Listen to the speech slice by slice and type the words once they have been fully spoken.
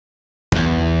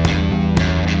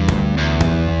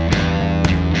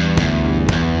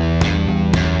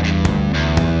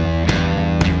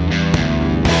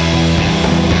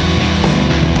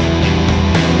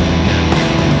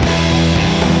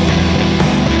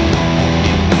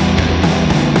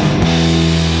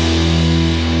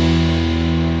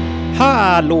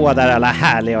Hallå där alla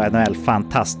härliga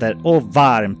NHL-fantaster och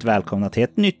varmt välkomna till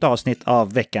ett nytt avsnitt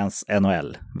av veckans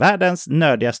NHL. Världens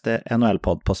nördigaste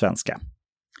NHL-podd på svenska.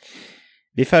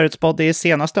 Vi förutspådde i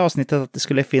senaste avsnittet att det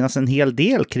skulle finnas en hel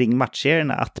del kring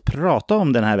matchserierna att prata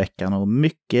om den här veckan och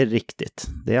mycket riktigt.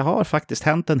 Det har faktiskt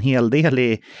hänt en hel del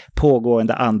i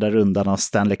pågående andra rundan av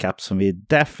Stanley Cup som vi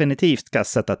definitivt ska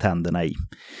sätta tänderna i.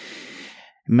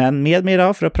 Men med mig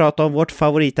idag för att prata om vårt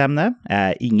favoritämne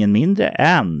är ingen mindre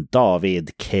än David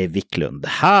Kvicklund.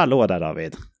 Hallå där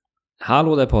David!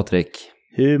 Hallå där Patrik!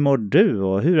 Hur mår du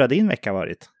och hur har din vecka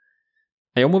varit?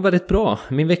 Jag mår väldigt bra.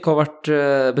 Min vecka har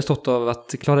varit bestått av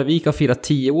att Klaravik har firat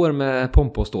 10 år med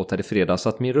pompa och ståt här i fredag, så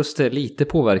att min röst är lite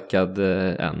påverkad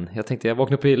än. Jag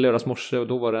vaknade upp i lördags morse och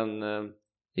då var den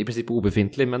i princip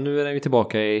obefintlig, men nu är den ju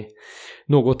tillbaka i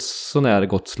något sånär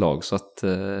gott slag, så att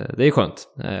det är skönt.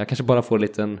 Jag kanske bara får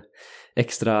lite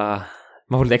extra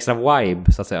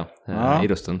vibe så att säga i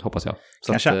rösten, hoppas jag.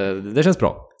 Så att, det känns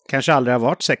bra. Kanske aldrig har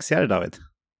varit sexigare, David?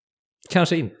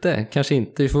 Kanske inte.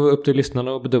 Vi får upp till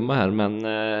lyssnarna och bedöma här, men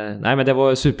nej, men det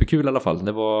var superkul i alla fall.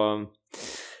 Det var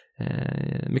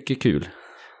mycket kul.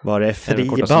 Var det fri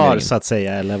bar så att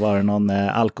säga, eller var det någon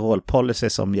alkoholpolicy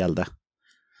som gällde?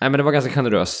 Nej, men det var ganska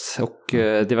generöst och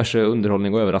diverse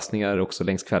underhållning och överraskningar också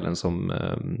längs kvällen som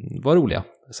var roliga.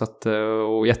 Så att,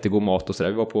 och jättegod mat och sådär.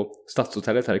 Vi var på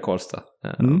Stadshotellet här i Karlstad,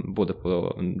 både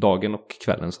på dagen och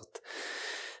kvällen, så att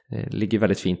det ligger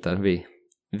väldigt fint där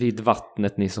vid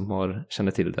vattnet, ni som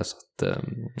känner till det. Så att,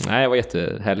 nej, det var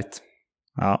jättehärligt.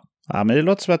 Ja, men det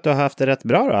låter som att du har haft det rätt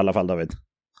bra då, i alla fall, David.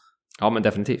 Ja, men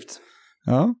definitivt.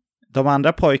 Ja. De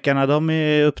andra pojkarna, de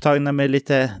är upptagna med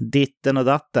lite ditten och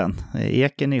datten.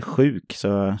 Eken är sjuk,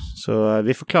 så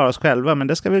vi får klara oss själva, men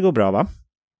det ska väl gå bra, va?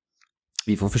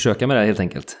 Vi får försöka med det helt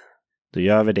enkelt. Då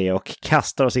gör vi det och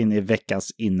kastar oss in i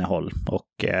veckans innehåll.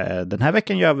 Och den här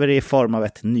veckan gör vi det i form av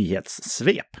ett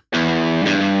nyhetssvep.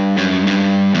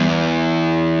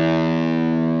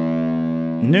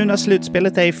 Nu när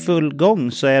slutspelet är i full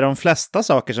gång så är de flesta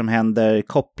saker som händer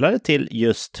kopplade till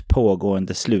just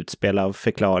pågående slutspel av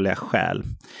förklarliga skäl.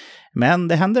 Men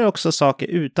det händer också saker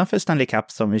utanför Stanley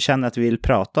Cup som vi känner att vi vill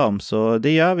prata om, så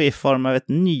det gör vi i form av ett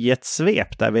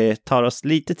nyhetssvep där vi tar oss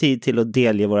lite tid till att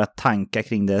delge våra tankar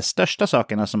kring de största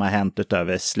sakerna som har hänt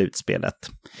utöver slutspelet.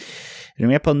 Är du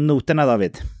med på noterna,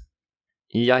 David?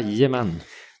 Jajamän.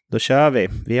 Då kör vi.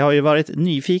 Vi har ju varit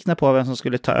nyfikna på vem som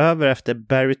skulle ta över efter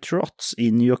Barry Trotz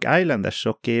i New York Islanders,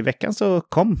 och i veckan så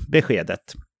kom beskedet.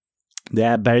 Det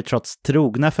är Barry Trotz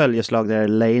trogna följeslagare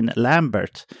Lane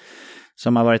Lambert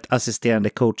som har varit assisterande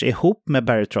coach ihop med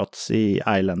Barry Trotz i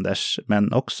Islanders,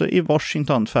 men också i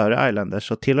Washington före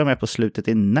Islanders och till och med på slutet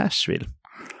i Nashville.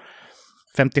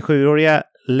 57-åriga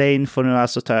Lane får nu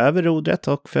alltså ta över rodret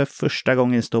och för första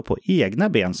gången stå på egna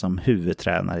ben som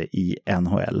huvudtränare i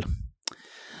NHL.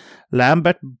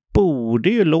 Lambert borde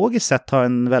ju logiskt sett ha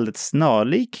en väldigt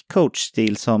snarlik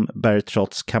coachstil som Barry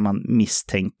Trotz, kan man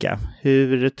misstänka.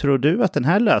 Hur tror du att den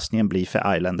här lösningen blir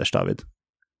för Islanders, David?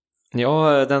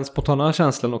 Ja, den spontana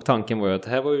känslan och tanken var ju att det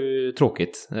här var ju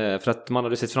tråkigt. För att man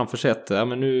hade sett framför sig att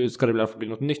men nu ska det bli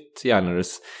något nytt i Islanders.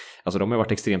 Alltså de har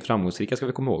varit extremt framgångsrika, ska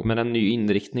vi komma ihåg. Men en ny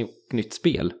inriktning och nytt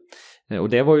spel. Och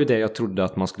det var ju det jag trodde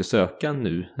att man skulle söka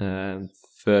nu.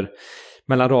 För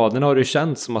mellan raderna har det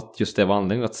känts som att just det var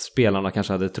anledningen att spelarna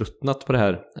kanske hade tröttnat på det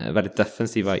här väldigt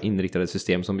defensiva inriktade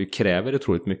system som ju kräver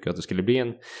otroligt mycket. Att det skulle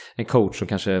bli en coach som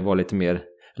kanske var lite mer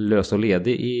lös och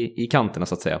ledig i kanterna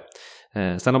så att säga.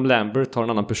 Sen om Lambert har en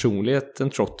annan personlighet än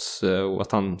Trotz och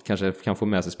att han kanske kan få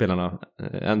med sig spelarna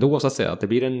ändå så att säga. Att det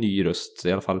blir en ny röst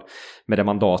i alla fall med det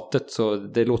mandatet. Så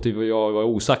det låter ju vara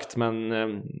osagt, men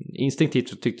instinktivt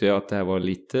så tyckte jag att det här var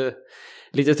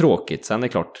lite tråkigt. Sen är det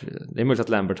klart, det är möjligt att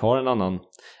Lambert har en annan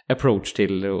approach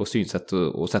till och synsätt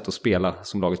och sätt att spela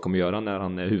som laget kommer göra när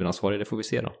han är huvudansvarig. Det får vi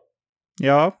se då.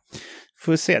 Ja,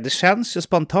 får vi se. Det känns ju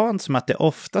spontant som att det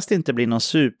oftast inte blir någon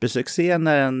supersuccé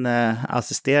när en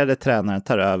assisterande tränare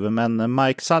tar över. Men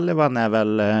Mike Sullivan är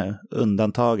väl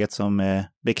undantaget som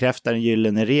bekräftar den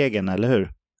gyllene regeln, eller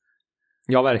hur?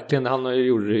 Ja, verkligen. Han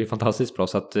gjorde det fantastiskt bra.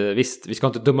 Så att visst, vi ska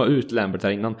inte döma ut Lambert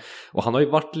här innan. Och han har ju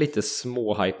varit lite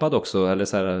småhypad också. Eller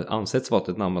så här, ansetts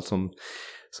vara ett namn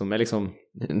som är liksom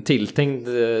en tilltänkt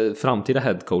framtida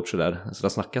headcoach där. Så det har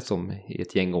snackats om i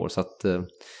ett gäng år. Så att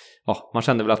ja, man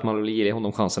kände väl att man vill ge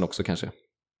honom chansen också kanske.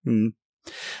 Mm.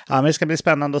 Ja, men det ska bli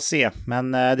spännande att se.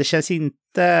 Men det känns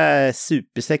inte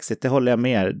supersexigt, det håller jag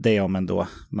med dig om ändå.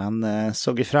 Man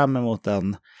såg ju fram emot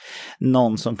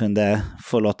någon som kunde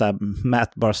få låta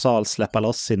Matt Barzal släppa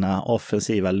loss sina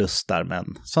offensiva lustar. Men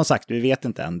som sagt, vi vet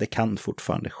inte än, det kan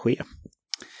fortfarande ske.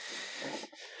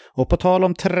 Och på tal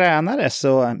om tränare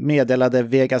så meddelade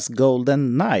Vegas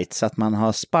Golden Knights att man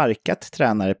har sparkat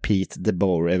tränare Pete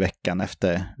DeBoer i veckan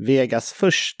efter Vegas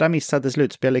första missade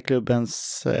slutspel i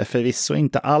klubbens förvisso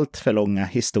inte allt för långa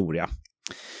historia.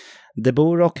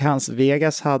 DeBoer och hans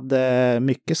Vegas hade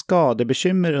mycket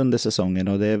skadebekymmer under säsongen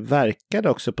och det verkade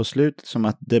också på slutet som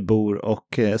att DeBoer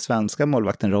och svenska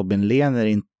målvakten Robin Lehner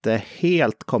inte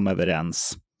helt kom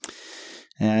överens.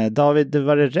 David,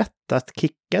 var det rätt att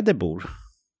kicka DeBoer?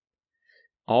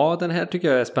 Ja, den här tycker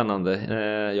jag är spännande.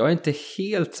 Jag är inte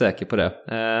helt säker på det.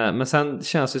 Men sen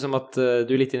känns det som att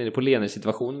du är lite inne på Lehners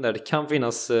situation där det kan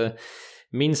finnas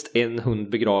minst en hund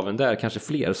begraven där, kanske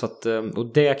fler. Så att,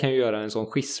 och det kan ju göra en sån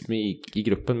schism i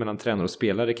gruppen mellan tränare och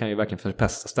spelare. Det kan ju verkligen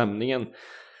förpesta stämningen.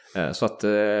 Så att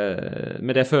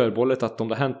med det förbehållet att om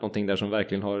det har hänt någonting där som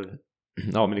verkligen har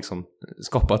men liksom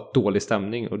skapat dålig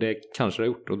stämning, och det kanske det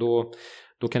har gjort, och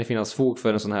då kan det finnas fog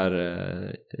för en sån här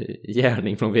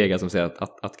gärning från Vegas som säger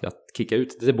att kicka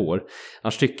ut DeBoer.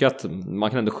 Annars tycker jag att man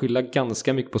kan ändå skylla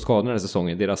ganska mycket på skadorna den här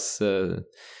säsongen. Det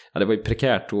var ju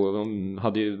prekärt och de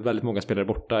hade ju väldigt många spelare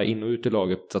borta in och ut i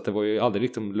laget, så att det var ju aldrig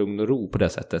liksom lugn och ro på det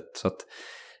sättet. Så att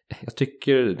jag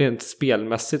tycker, rent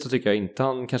spelmässigt så tycker jag inte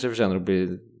han kanske förtjänar att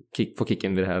få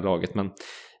kicken vid det här laget, men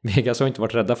Vegas har inte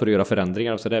varit rädda för att göra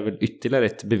förändringar, så det är väl ytterligare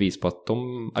ett bevis på att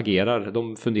de agerar,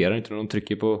 de funderar inte när de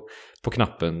trycker på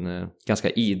knappen ganska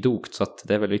idogt, så att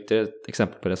det är väl ytterligare ett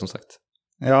exempel på det som sagt.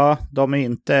 Ja, de är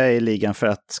inte i ligan för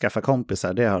att skaffa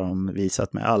kompisar, det har de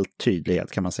visat med all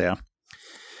tydlighet kan man säga.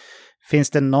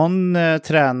 Finns det någon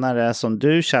tränare som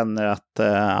du känner att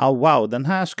wow, den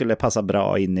här skulle passa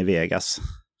bra in i Vegas?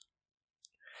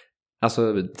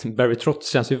 Alltså Barry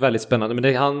Trotz känns ju väldigt spännande,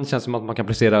 men han känns som att man kan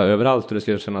placera överallt och det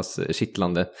skulle kännas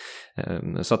kittlande.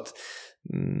 Så att,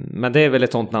 men det är väl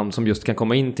ett sånt namn som just kan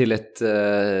komma in till ett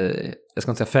jag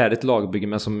ska inte säga färdigt lagbygge,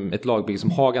 men som ett lagbygge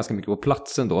som har ganska mycket på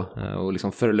platsen då, och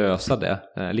liksom förlösa det.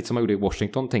 Lite som man gjorde i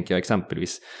Washington tänker jag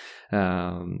exempelvis.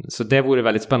 Så det vore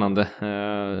väldigt spännande.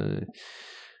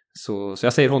 Så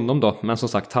jag säger honom då, men som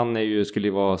sagt han skulle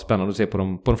ju vara spännande att se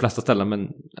på de flesta ställen, men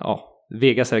ja,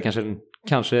 Vegas är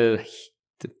kanske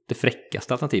det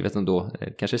fräckaste alternativet ändå,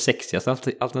 kanske sexigaste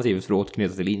alternativet för att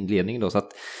återknyta till inledningen då, så att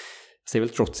jag säger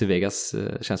väl trots i Vegas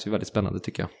känns ju väldigt spännande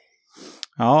tycker jag.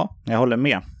 Ja, jag håller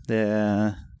med.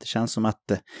 Det känns som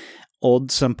att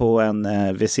oddsen på en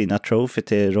Vezina Trophy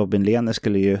till Robin Lehner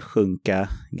skulle ju sjunka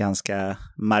ganska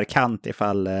markant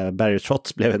ifall Barry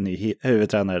Trotz blev en ny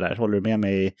huvudtränare där. Håller du med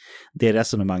mig i det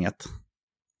resonemanget?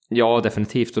 Ja,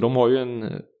 definitivt. Och de har ju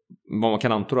vad man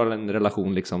kan anta en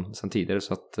relation liksom sen tidigare,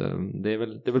 så att det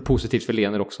är väl positivt för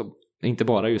Lehner också. Inte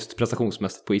bara just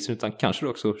prestationsmässigt på isen utan kanske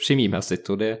också kemimässigt,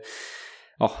 och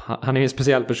han är ju en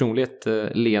speciell personlighet,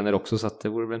 Lehner också, så att det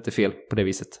vore väl inte fel på det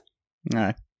viset.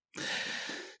 Nej.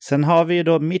 Sen har vi ju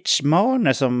då Mitch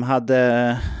Marner som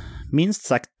hade minst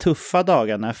sagt tuffa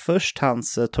dagar när först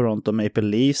hans Toronto Maple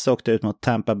Leafs åkte ut mot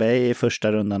Tampa Bay i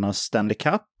första rundan av Stanley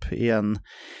Cup i en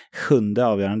 7:e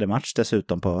avgörande match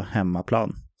dessutom på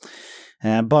hemmaplan.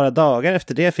 Bara dagar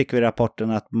efter det fick vi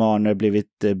rapporten att Marner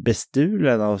blivit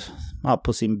bestulen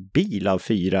på sin bil av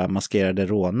 4 maskerade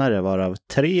rånare, varav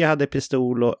 3 hade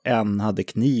pistol och 1 hade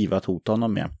kniv att hota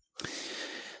honom med.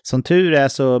 Som tur är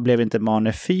så blev inte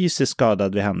Marner fysiskt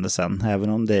skadad vid händelsen, även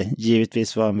om det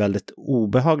givetvis var en väldigt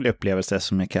obehaglig upplevelse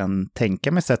som jag kan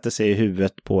tänka mig sätter sig i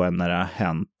huvudet på en när det har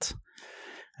hänt.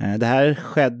 Det här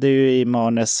skedde ju i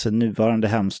Marners nuvarande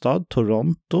hemstad,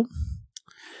 Toronto.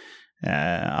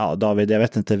 David, jag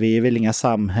vet inte, vi är väl inga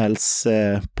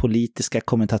samhällspolitiska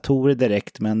kommentatorer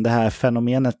direkt, men det här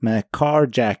fenomenet med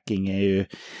carjacking är ju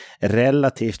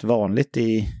relativt vanligt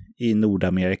i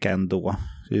Nordamerika ändå.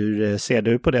 Hur ser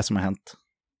du på det som har hänt?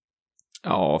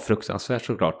 Ja, fruktansvärt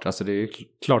såklart. Alltså det är ju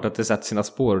klart att det sätter sina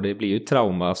spår och det blir ju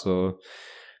trauma. Alltså,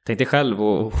 tänk dig själv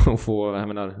och få,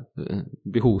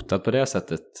 bli hotad på det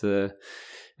sättet.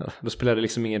 Då spelar det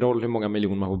liksom ingen roll hur många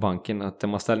miljoner man har på banken. Att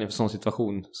man ställer inför en sån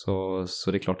situation så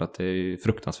det är klart att det är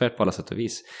fruktansvärt på alla sätt och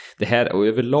vis. Det här och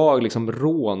överlag liksom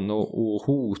rån och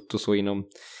hot och så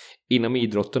inom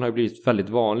idrotten har ju blivit väldigt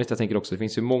vanligt. Jag tänker också, det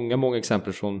finns ju många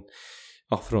exempel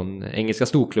från engelska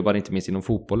storklubbar, inte minst inom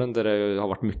fotbollen, där det har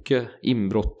varit mycket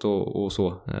inbrott och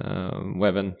så. Och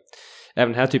även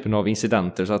här typen av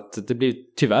incidenter, så att det blir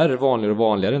tyvärr vanligare och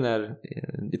vanligare när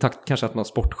i takt kanske att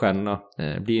sportstjärnorna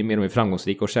blir mer och mer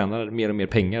framgångsrika och tjänar mer och mer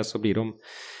pengar, så blir de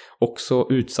också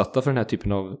utsatta för den här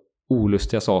typen av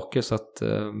olustiga saker. Så att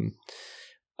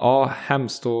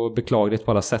hemskt och beklagligt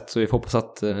på alla sätt, så vi får hoppas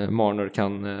att Marner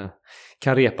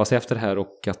kan repa sig efter det här,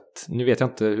 och att, nu vet jag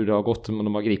inte hur det har gått, men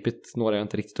de har gripit några, jag är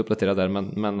inte riktigt uppdaterad där,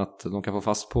 men att de kan få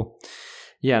fast på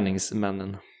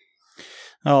gärningsmännen.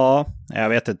 Ja, jag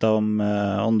vet inte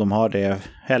om de har det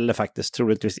heller faktiskt.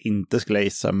 Troligtvis inte skulle jag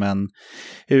gissa, men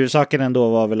huvudsaken ändå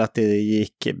var väl att det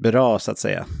gick bra så att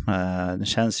säga. Det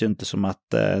känns ju inte som att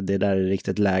det där är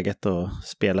riktigt läget att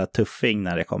spela tuffing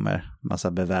när det kommer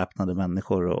massa beväpnade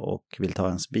människor och vill ta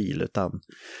ens bil, utan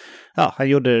ja, han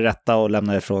gjorde det rätta och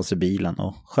lämnade ifrån sig bilen,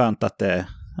 och skönt att det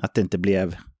inte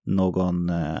blev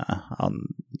någon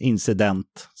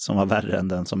incident som var värre än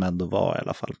den som ändå var i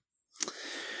alla fall.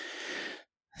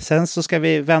 Sen så ska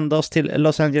vi vända oss till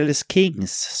Los Angeles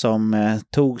Kings som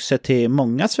tog sig till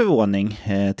mångas förvåning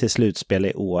till slutspel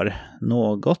i år.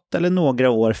 Något eller några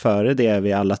år före det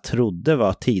vi alla trodde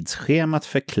var tidsschemat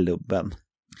för klubben.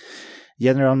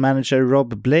 General manager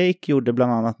Rob Blake gjorde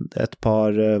bland annat ett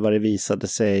par, vad det visade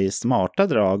sig, smarta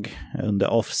drag under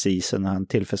off-season. Han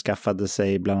tillförskaffade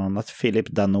sig bland annat Philip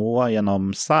Danault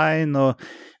genom sign och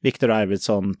Victor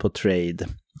Arvidsson på trade.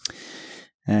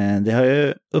 Det har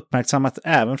ju uppmärksammat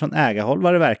även från ägarhåll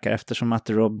vad det verkar, eftersom att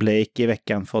Rob Blake i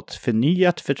veckan fått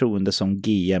förnyat förtroende som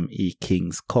GM i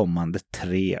Kings kommande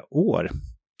 3 år.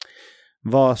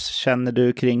 Vad känner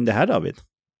du kring det här, David?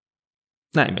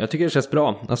 Nej, men jag tycker det känns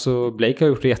bra. Alltså Blake har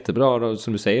gjort det jättebra.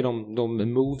 Som du säger,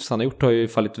 de moves han har gjort har ju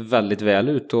fallit väldigt väl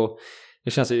ut, och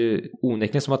det känns ju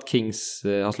onekligen som att Kings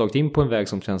har slagit in på en väg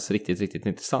som känns riktigt, riktigt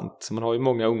intressant. Så man har ju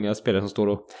många unga spelare som står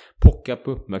och pockar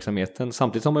på uppmärksamheten.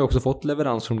 Samtidigt har man ju också fått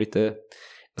leverans från lite,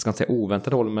 jag ska inte säga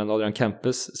oväntad håll, men Adrian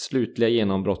Kempes slutliga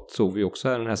genombrott såg vi också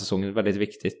här den här säsongen, väldigt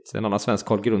viktigt. En annan svensk,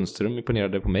 Carl Grundström,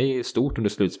 imponerade på mig stort under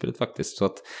slutspelet faktiskt. Så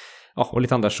att, ja, och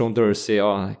lite andra, Sean Dursey,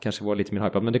 ja, kanske var lite mer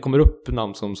hypad, men det kommer upp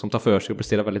namn som tar för sig och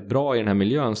presterar väldigt bra i den här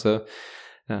miljön, så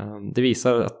det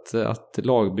visar att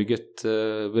lagbygget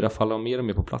börjar falla mer och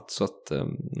mer på plats. Så att,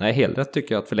 nej, helt rätt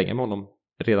tycker jag att förlänga med honom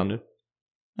redan nu.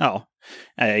 Ja,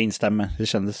 jag instämmer. Det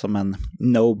kändes som en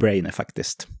no-brainer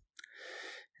faktiskt.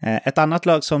 Ett annat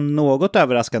lag som något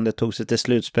överraskande tog sig till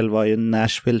slutspel var ju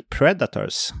Nashville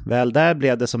Predators. Väl där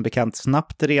blev det som bekant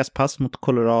snabbt respass mot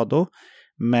Colorado.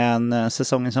 Men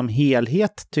säsongen som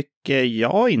helhet tycker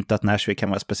jag inte att Nashville kan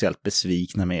vara speciellt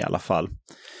besvikna med i alla fall.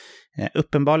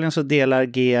 Uppenbarligen så delar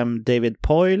GM David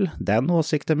Poyle den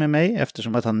åsikten med mig,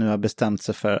 eftersom att han nu har bestämt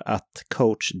sig för att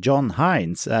coach John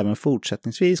Hines även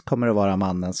fortsättningsvis kommer att vara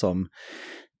mannen som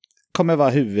kommer vara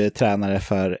huvudtränare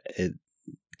för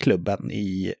klubben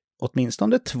i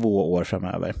åtminstone 2 år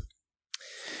framöver.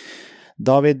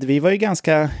 David, vi var ju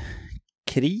ganska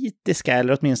kritiska,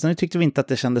 eller åtminstone tyckte vi inte att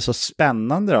det kändes så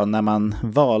spännande då, när man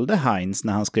valde Hines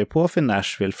när han skrev på för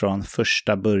Nashville från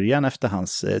första början efter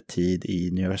hans tid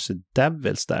i New Jersey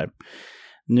Devils där.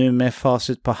 Nu med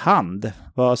facit på hand,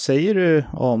 vad säger du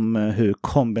om hur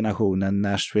kombinationen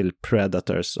Nashville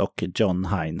Predators och John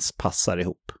Hines passar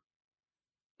ihop?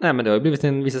 Nej, men det har ju blivit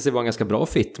visat sig vara en ganska bra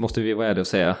fit, måste vi vara ärliga och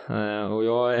säga. Och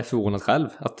jag är förvånad själv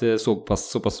att det såg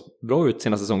så pass bra ut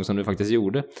senaste säsongen som det faktiskt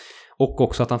gjorde. Och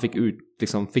också att han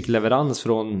fick leverans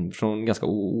från ganska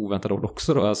oväntad håll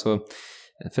också då. Alltså,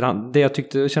 för det jag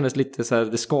tyckte kändes lite så här,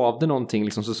 det skavde någonting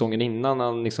liksom säsongen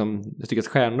innan. Jag tycker att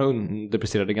stjärnorna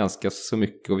underpresterade ganska så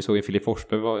mycket, och vi såg att Filip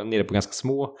Forsberg var nere på ganska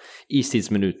små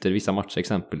istidsminuter vissa matcher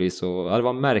exempelvis. Och ja, det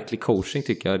var en märklig coaching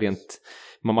tycker jag, rent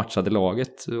man matchade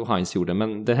laget och Hines gjorde.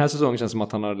 Men den här säsongen känns som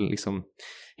att han har liksom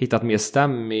hittat mer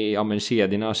stäm i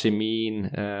kedjorna, kemin,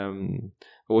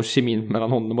 och kemin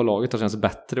mellan honom och laget har känts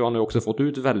bättre, och han har också fått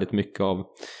ut väldigt mycket av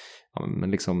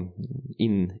liksom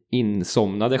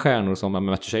insomnade stjärnor som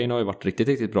Matt Shane har ju varit riktigt,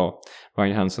 riktigt bra.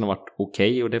 Ryan Hansen har varit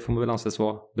okej, och det får man väl anses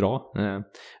vara bra.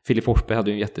 Filip Forsberg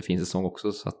hade ju en jättefin säsong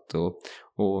också, så att,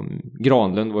 och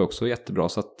Granlund var också jättebra,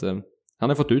 så att han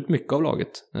har fått ut mycket av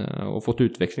laget och fått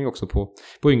utveckling också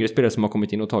på yngre spelare som har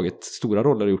kommit in och tagit stora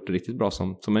roller och gjort det riktigt bra,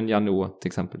 som en Jano till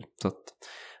exempel. Så att,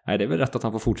 nej, det är väl rätt att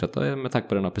han får fortsätta med tanke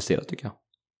på den han presterat tycker jag.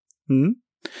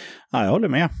 Ja, jag håller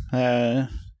med.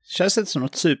 Känns inte som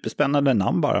något superspännande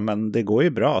namn bara, men det går ju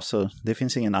bra, så det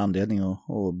finns ingen anledning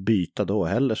att byta då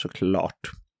heller såklart.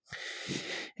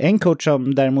 En coach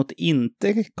som däremot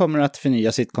inte kommer att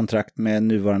förnya sitt kontrakt med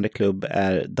nuvarande klubb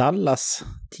är Dallas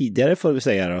tidigare, får vi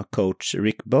säga då, coach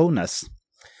Rick Bowness.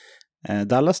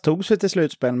 Dallas tog sig till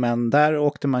slutspel, men där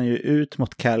åkte man ju ut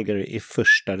mot Calgary i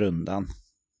första rundan.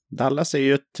 Dallas är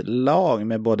ju ett lag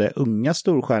med både unga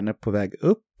storstjärnor på väg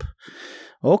upp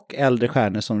och äldre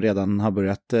stjärnor som redan har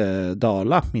börjat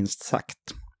dala, minst sagt.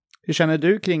 Hur känner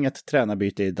du kring ett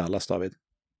tränarbyte i Dallas, David?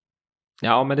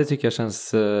 Ja, men det tycker jag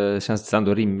känns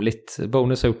ändå rimligt.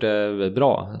 Bonus har gjort det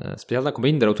bra. Speciellt när han kom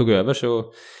in där och tog över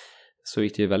så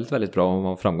gick det ju väldigt, väldigt bra och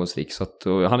var framgångsrik. Så att,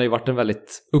 han har ju varit en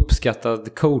väldigt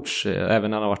uppskattad coach,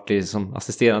 även när han har varit som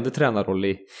assisterande tränarroll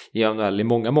i NHL i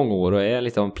många, många år, och är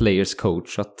lite av en players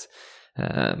coach. Så att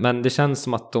Men det känns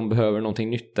som att de behöver någonting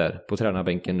nytt där på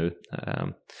tränarbänken nu.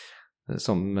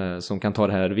 Som kan ta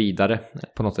det här vidare.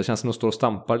 På något sätt känns det som att de står och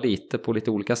stampar lite på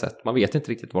lite olika sätt. Man vet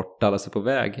inte riktigt vart Dallas är på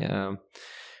väg.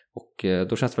 Och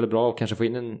då känns det väldigt bra att kanske få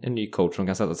in en ny coach som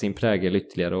kan sätta sin prägel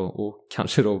ytterligare och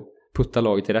kanske då putta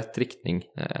laget i rätt riktning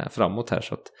framåt här.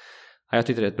 Så att, jag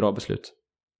tycker det är ett bra beslut.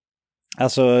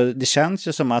 Alltså det känns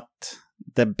ju som att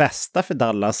det bästa för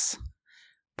Dallas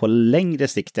på längre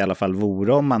sikt i alla fall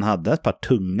vore om man hade ett par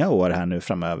tunga år här nu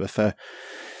framöver. För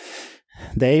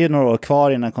det är ju några år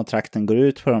kvar innan kontrakten går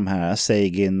ut på de här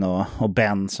Seguin och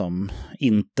Ben som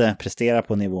inte presterar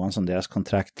på nivån som deras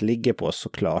kontrakt ligger på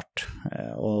såklart.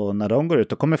 Och när de går ut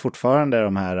då kommer fortfarande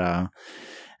de här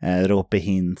Roope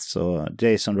Hintz och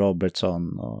Jason Robertson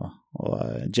och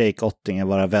Jake Ottinger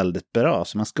vara väldigt bra.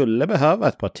 Så man skulle behöva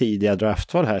ett par tidiga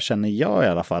draftval här känner jag i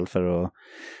alla fall för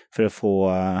att få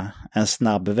en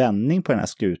snabb vändning på den här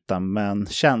skutan. Men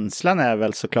känslan är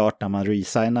väl såklart när man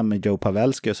resignar med Joe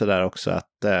Pavelski och sådär också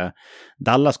att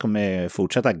Dallas kommer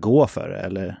fortsätta gå för det,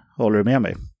 eller håller du med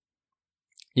mig?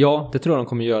 Ja, det tror jag de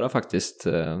kommer göra faktiskt.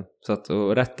 Så att,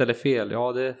 och rätt eller fel,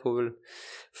 ja det får väl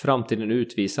framtiden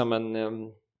utvisa, men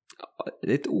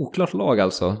det är ett oklart lag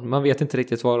alltså. Man vet inte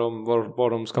riktigt var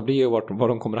de ska bli och var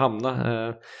de kommer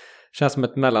hamna. Känns som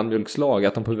ett mellanmjölkslag,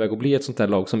 att de är på väg att bli ett sånt där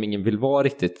lag som ingen vill vara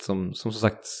riktigt. Som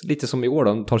sagt, lite som i år,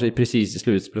 de tar sig precis i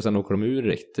slutspel och sen åker de ur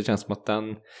riktigt. Det känns som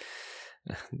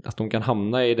att de kan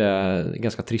hamna i det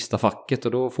ganska trista facket,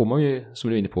 och då får man ju, som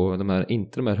du är inne på,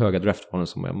 inte de här höga draftvalen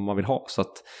som man vill ha. Så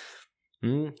att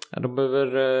de behöver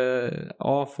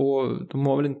de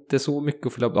har väl inte så mycket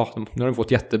att fylla. Nu har de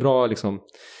fått jättebra liksom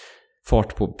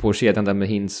fart på kedjan där med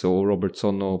Hintz och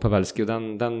Robertson och Pavelski, och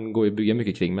den går ju att bygga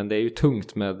mycket kring, men det är ju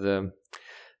tungt med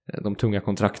de tunga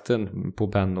kontrakten på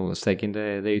Ben och Seguin. Det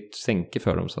är ju ett sänke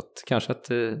för dem, så att kanske att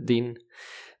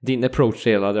din approach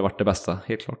hade varit det bästa,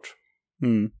 helt klart.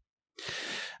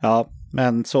 Ja,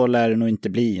 men så lär det nog inte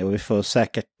bli, och vi får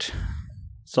säkert,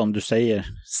 som du säger,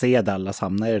 se Dallas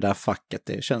hamna i det där facket.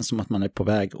 Det känns som att man är på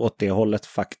väg åt det hållet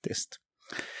faktiskt.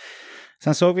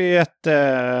 Sen såg vi ju ett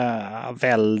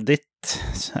väldigt,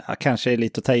 kanske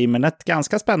lite att ta i, men ett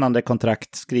ganska spännande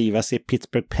kontrakt skrivas i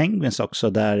Pittsburgh Penguins också,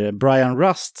 där Brian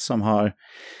Rust, som har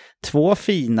 2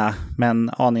 fina men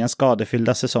aningen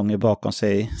skadefyllda säsonger bakom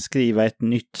sig, skriva ett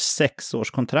nytt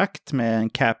 6-årskontrakt med en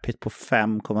cap hit på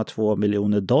 $5,2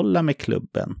 miljoner med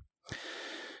klubben.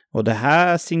 Och det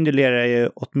här signalerar ju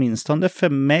åtminstone för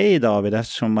mig, David,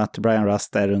 eftersom att Brian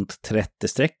Rust är runt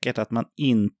 30-strecket, att man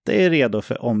inte är redo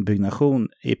för ombyggnation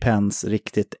i Pens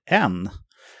riktigt än.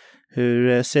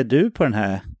 Hur ser du på den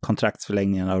här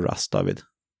kontraktsförlängningen av Rust, David?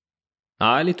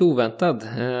 Ja, lite oväntad.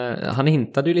 Han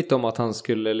hintade ju lite om att han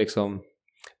skulle liksom...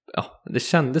 Ja, det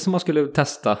kändes som att han skulle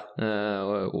testa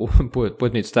på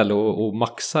ett nytt ställe och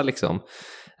maxa liksom.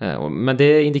 Men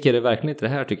det indikerar verkligen inte det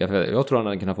här, tycker jag. För jag tror han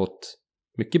hade kunnat fått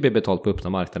mycket mer betalt på öppna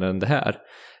marknaden än det här.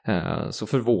 Så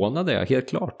förvånad är jag, helt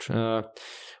klart.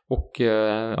 Och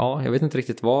jag vet inte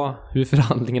riktigt hur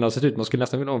förhandlingen har sett ut. Man skulle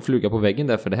nästan vilja ha en fluga på väggen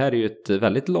där, för det här är ju ett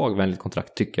väldigt lagvänligt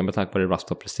kontrakt, tycker jag, med tanke på det Rust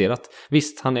har presterat.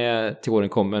 Visst, han är till åren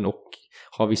kommen och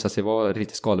har visat sig vara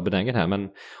riktigt skadebenägen här, men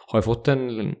har ju fått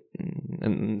en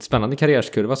spännande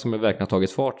karriärskurva som verkligen har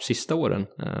tagit fart sista åren.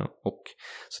 Och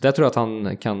så där tror jag att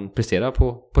han kan prestera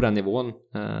på den nivån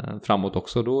framåt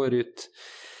också. Då är det ju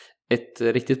ett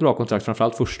riktigt bra kontrakt,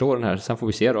 framförallt första åren här. Sen får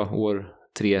vi se då,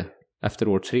 efter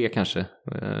år 3 kanske,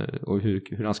 och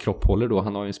hur hans kropp håller då.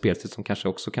 Han har ju en spelstil som kanske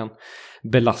också kan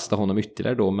belasta honom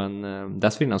ytterligare då, men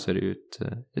dessförinnan så är det ju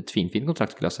ett fint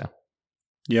kontrakt, skulle jag säga.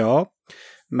 Ja,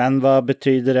 men vad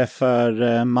betyder det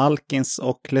för Malkins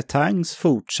och Letangs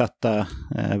fortsatta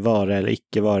vara eller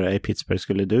icke vara i Pittsburgh,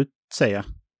 skulle du säga?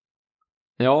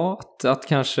 Ja, att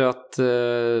kanske att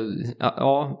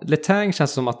Letang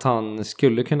känns som att han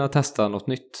skulle kunna testa något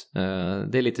nytt.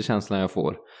 Det är lite känslan jag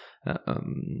får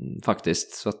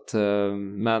faktiskt. Så att,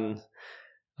 men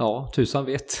ja, tusan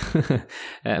vet.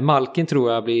 Malkin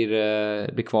tror jag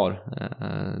blir kvar.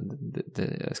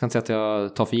 Jag ska inte säga att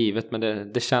jag tar för givet, men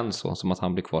det känns så som att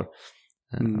han blir kvar.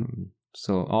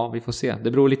 Så ja, vi får se.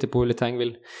 Det beror lite på hur Letang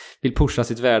vill pusha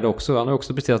sitt värde också. Han har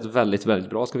också presterat väldigt, väldigt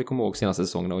bra, ska vi komma ihåg, senaste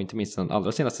säsongen, och inte minst den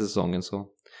allra senaste säsongen.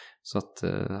 Så att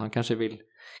han kanske vill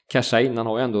casha in. Han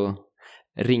har ju ändå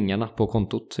ringarna på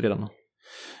kontot redan.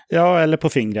 Ja, eller på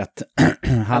fingret.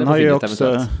 Han har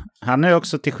ju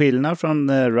också, till skillnad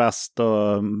från Rust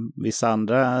och vissa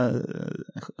andra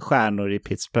stjärnor i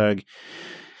Pittsburgh,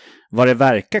 vad det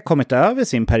verkar kommit över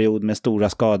sin period med stora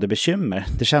skadebekymmer.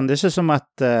 Det kändes ju som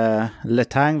att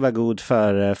Letang var god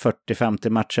för 40-50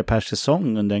 matcher per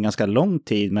säsong under en ganska lång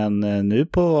tid, men nu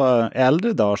på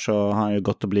äldre dagar så har han ju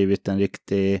gått och blivit en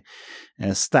riktig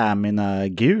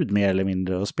stamina-gud mer eller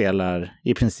mindre och spelar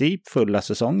i princip fulla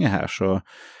säsonger här. Så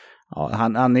ja,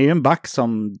 han är ju en back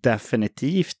som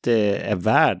definitivt är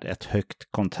värd ett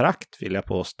högt kontrakt, vill jag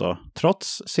påstå,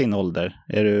 trots sin ålder.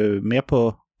 Är du med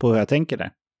på hur jag tänker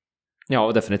där?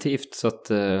 Ja, definitivt. Så att,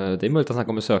 det är möjligt att han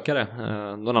kommer söka det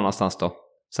någon annanstans då.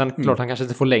 Sen klart han kanske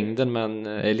inte får längden, men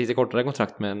lite kortare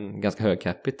kontrakt med en ganska hög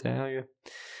capita. Det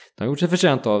har gjort sig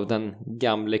förtjänt av den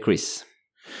gamle Chris.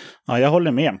 Ja, jag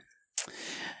håller med.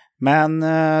 Men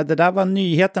det där var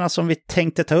nyheterna som vi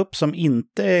tänkte ta upp som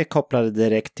inte är kopplade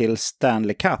direkt till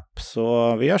Stanley Cup.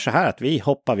 Så vi gör så här att vi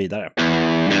hoppar vidare.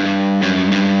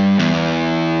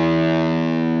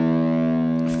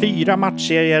 4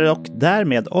 matchserier och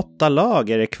därmed 8 lag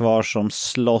är det kvar som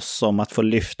slåss om att få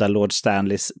lyfta Lord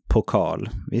Stanleys pokal.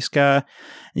 Vi ska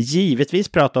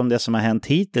givetvis prata om det som har hänt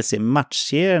hittills i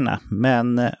matchserierna,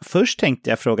 men först tänkte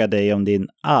jag fråga dig om din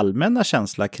allmänna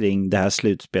känsla kring det här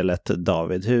slutspelet,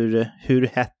 David. Hur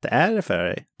hett är det för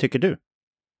dig, tycker du? Nej,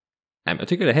 men jag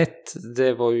tycker det är hett.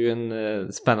 Det var ju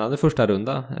en spännande första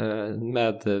runda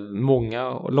med många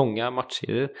och långa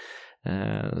matcher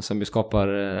som ju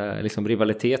skapar liksom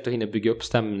rivalitet och hinner bygga upp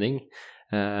stämning.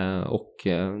 Och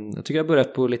jag tycker jag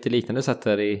börjat på lite liknande sätt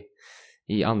där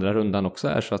i andra rundan också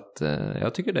här, så att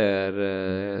jag tycker det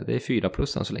är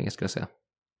 4+ än så länge, ska jag säga.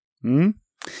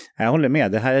 Jag håller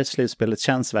med. Det här slutspelet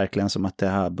känns verkligen som att det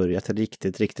har börjat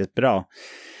riktigt, riktigt bra.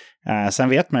 Sen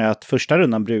vet man ju att första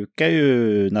rundan brukar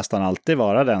ju nästan alltid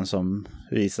vara den som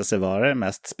visar sig vara det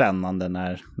mest spännande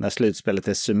när slutspelet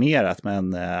är summerat.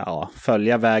 Men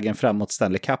följa vägen framåt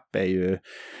Stanley Cup är ju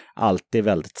alltid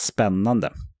väldigt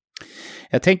spännande.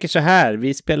 Jag tänker så här,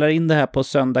 vi spelar in det här på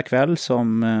söndag kväll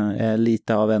som är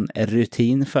lite av en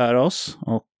rutin för oss.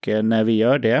 Och när vi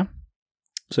gör det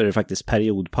så är det faktiskt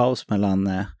periodpaus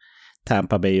mellan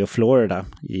Tampa Bay och Florida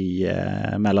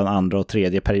mellan andra och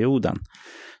tredje perioden.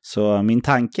 Så min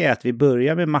tanke är att vi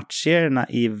börjar med matcherna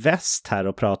i väst här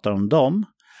och pratar om dem.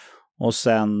 Och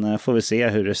sen får vi se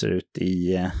hur det ser ut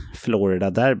i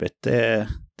Florida-derbyt.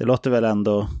 Det låter väl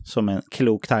ändå som en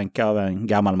klok tanke av en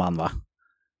gammal man, va?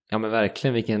 Ja, men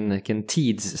verkligen, vilken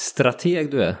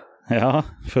tidsstrateg du är. Ja,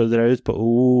 får dra ut på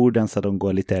orden så att de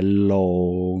går lite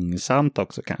långsamt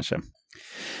också kanske.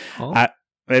 Ja.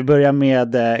 Vi börjar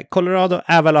med Colorado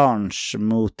Avalanche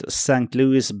mot St.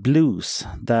 Louis Blues,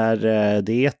 där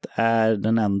det är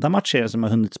den enda matchen som har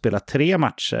hunnit spela 3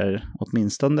 matcher,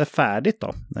 åtminstone färdigt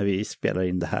då, när vi spelar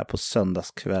in det här på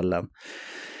söndagskvällen.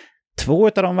 2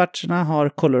 av de matcherna har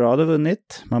Colorado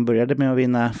vunnit. Man började med att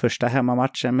vinna första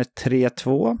hemmamatchen med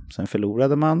 3-2. Sen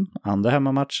förlorade man andra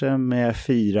hemmamatchen med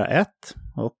 4-1.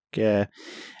 Och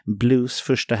Blues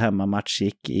första hemmamatch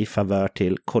gick i favör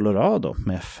till Colorado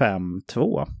med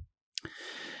 5-2.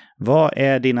 Vad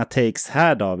är dina takes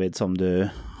här, David, som du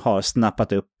har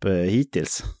snappat upp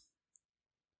hittills?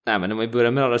 Nej, men om vi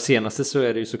börjar med det allra senaste så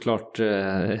är det ju såklart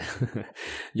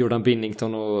Jordan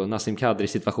Binnington och Nassim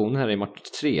Kadri-situationen här i match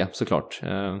 3 såklart.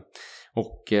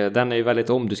 Och den är ju väldigt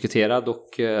omdiskuterad och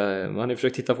man har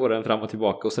försökt titta på den fram och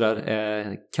tillbaka och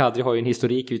sådär. Kadri har ju en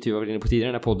historik, vi var inne på tidigare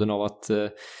i den här podden, av att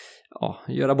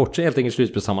göra bort sig helt enkelt i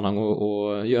slutspelssammanhang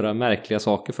och göra märkliga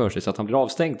saker för sig så att han blir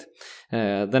avstängd.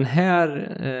 Den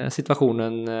här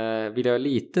situationen vill jag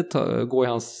lite gå i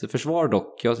hans försvar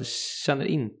dock. Jag känner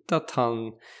inte att han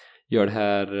gör det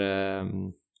här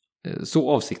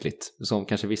så avsiktligt som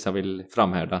kanske vissa vill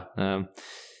framhärda.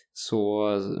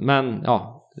 Men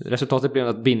resultatet blev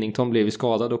att Binnington blev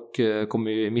skadad och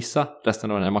kommer ju missa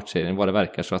resten av den här matchserien vad det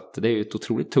verkar, så att det är ju ett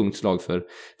otroligt tungt slag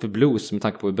för Blues med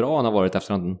tanke på hur bra han har varit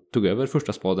efter att han tog över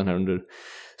första spaden här under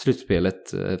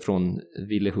slutspelet från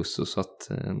Ville Husso. Så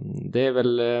att det är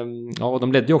väl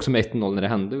de ledde ju också med 1-0 när det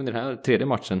hände under den här tredje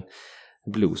matchen,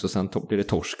 Blues, och sen blev det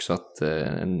torsk, så att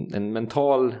en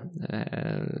mental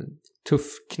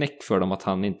tuff knäck för dem att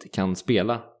han inte kan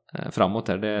spela framåt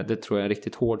här. Det tror jag är en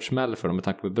riktigt hård smäll för dem med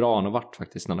tanke på hur bra han har varit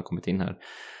faktiskt när han har kommit in här.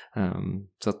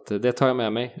 Så att det tar jag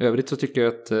med mig. Övrigt så tycker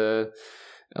jag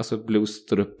att Blues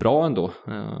står upp bra ändå,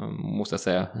 måste jag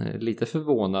säga. Lite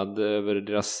förvånad över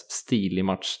deras stil i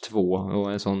match 2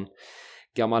 och en sån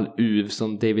gammal uv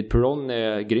som David Perron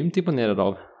är grymt imponerad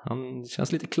av. Han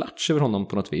känns lite klatsch över honom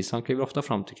på något vis. Han kliver ofta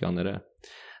fram tycker jag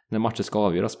när matcher ska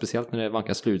avgöras, speciellt när det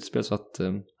vankar slutspel, så att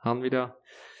han vill jag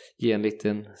ge en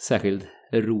liten särskild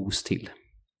ros till.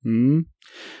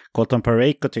 Colton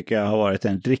Parayko tycker jag har varit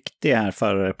en riktig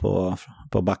förare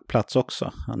på backplats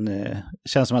också. Han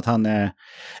känns som att han är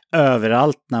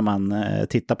överallt när man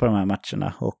tittar på de här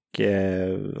matcherna. Och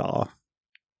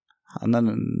han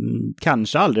har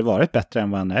kanske aldrig varit bättre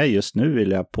än vad han är just nu,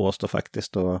 vill jag påstå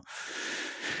faktiskt. Och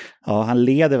ja, han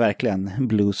leder verkligen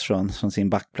Blues från sin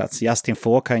backplats. Justin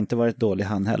Faulk har inte varit dålig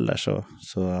han heller,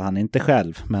 så han är inte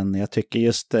själv. Men jag tycker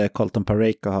just Colton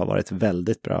Parayko har varit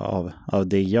väldigt bra av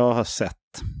det jag har sett.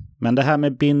 Men det här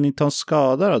med Binningtons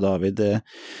skada då, David.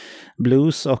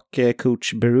 Blues och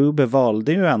coach Berube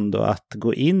valde ju ändå att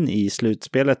gå in i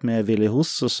slutspelet med Ville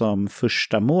Husso som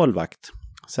första målvakt.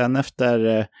 Sen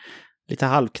efter lite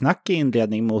halvknackig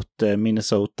inledning mot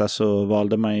Minnesota så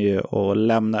valde man ju att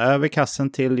lämna över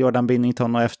kassen till Jordan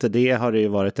Binnington, och efter det har det ju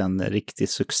varit en riktig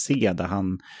succé där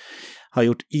han har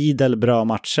gjort idel bra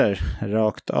matcher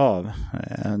rakt av.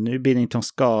 Nu är Binnington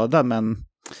skadad, men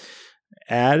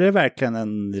är det verkligen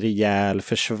en rejäl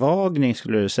försvagning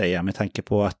skulle du säga, med tanke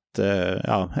på att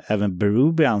även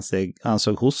Berube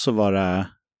ansåg Husso vara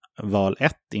val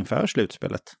 1 inför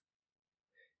slutspelet?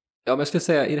 Ja, men jag skulle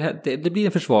säga det blir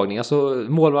en försvagning. Alltså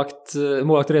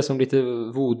målvakter är som lite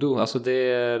voodoo. Alltså det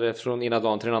är från ena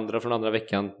dagen till den andra, från andra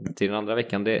veckan till den andra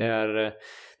veckan. Det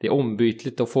är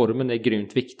ombytligt, och formen är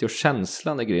grymt viktig och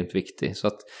känslan är grymt viktig. Så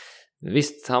att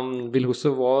visst, han vill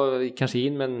också vara kanske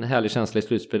in med en härlig känsla i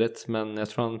slutspelet, men jag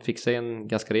tror han fick sig en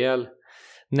ganska rejäl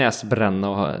näsbränna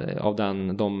av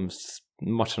de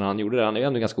matcherna han gjorde där. Han är ju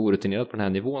ändå ganska orutinerad på den här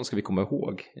nivån, ska vi komma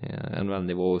ihåg.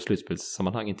 NHL-nivå och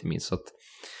slutspelssammanhang inte minst.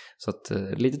 Så att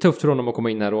lite tufft för honom att komma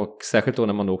in här, och särskilt då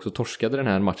när man då också torskade den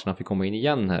här matchen han fick komma in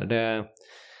igen här. Det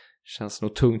känns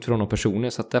nog tungt för honom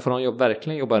personligen, så att där får han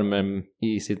verkligen jobba med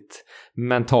i sitt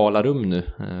mentala rum nu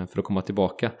för att komma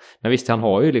tillbaka. Men visst, han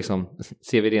har ju liksom,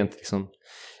 ser vi rent liksom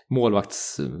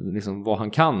målvakts liksom vad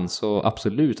han kan, så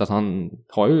absolut att han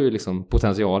har ju liksom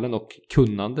potentialen och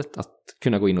kunnandet att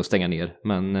kunna gå in och stänga ner,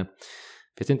 men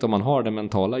vet inte om han har det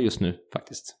mentala just nu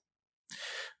faktiskt.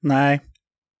 Nej,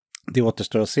 det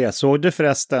återstår att se. Såg du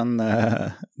förresten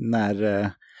när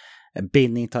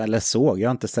Binnington, eller jag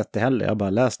har inte sett det heller, jag har bara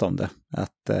läst om det, att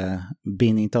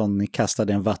Binnington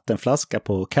kastade en vattenflaska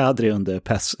på Kadri under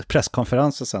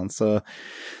presskonferensen sen, så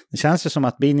det känns ju som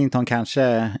att Binnington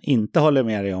kanske inte håller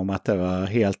med dig om att det var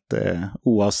helt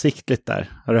oavsiktligt där.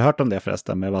 Har du hört om det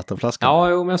förresten med vattenflaskan?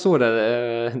 Ja, men jag såg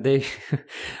det.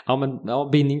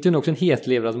 Binnington är också en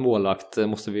hetlevrad målvakt,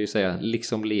 måste vi ju säga,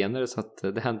 liksom Lener, så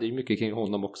att det händer ju mycket kring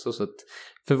honom också, så att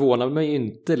förvånar mig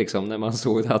inte liksom när man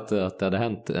såg att det hade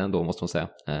hänt ändå, måste man säga.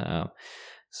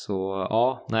 Så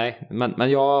ja, nej,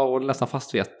 men jag håller nästan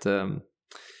fast vid att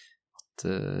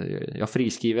jag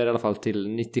friskriver i alla fall till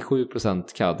 97%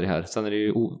 Kadri här. Sen är det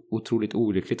ju otroligt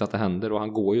olyckligt att det händer, och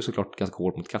han går ju såklart ganska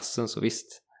hårt mot kassen, så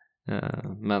visst.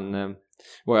 Men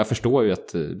vad jag förstår ju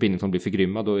att Binnington blir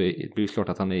förgrymmad, och det blir klart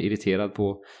att han är irriterad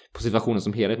på situationen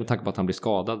som helhet med tanke på att han blir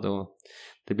skadad, och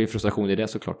det blir frustration i det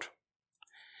såklart.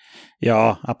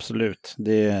 Ja, absolut.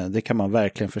 Det kan man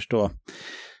verkligen förstå.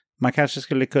 Man kanske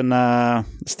skulle kunna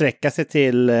sträcka sig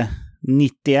till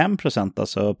 91%,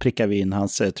 alltså prickar vi in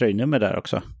hans tröjnummer där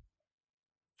också.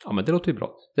 Ja, men det låter ju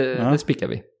bra. Det spikar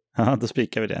vi. Ja, då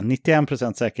spikar vi det.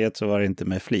 91% säkerhet, så var det inte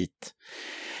med flit.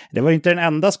 Det var ju inte den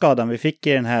enda skadan vi fick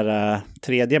i den här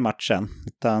tredje matchen,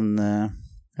 utan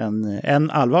en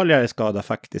allvarligare skada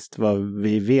faktiskt, vad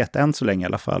vi vet än så länge i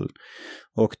alla fall.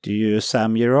 Och det är ju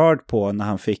Sam Girard på när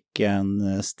han fick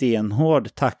en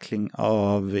stenhård tackling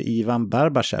av Ivan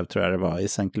Barbashev, tror jag det var, i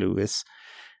St. Louis.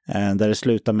 Där det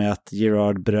slutar med att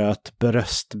Girard bröt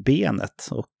bröstbenet.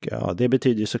 Och ja, det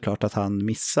betyder ju såklart att han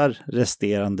missar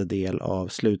resterande del av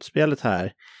slutspelet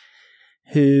här.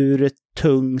 Hur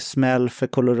tung smäll för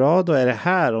Colorado är det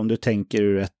här, om du tänker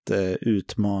ur ett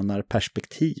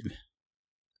utmanarperspektiv?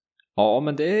 Ja,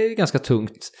 men det är ganska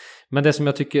tungt. Men det som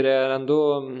jag tycker är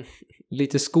ändå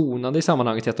lite skonande i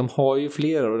sammanhanget är att de har ju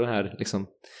fler av den här liksom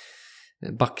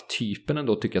backtypen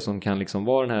ändå, tycker jag, som kan liksom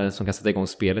vara den här som kan sätta igång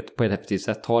spelet på ett effektivt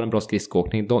sätt, har en bra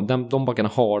skridskåkning. De backarna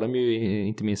har de ju,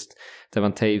 inte minst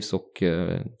Devon Taves och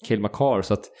Cale Makar,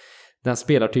 så att den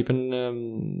spelartypen,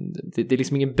 det är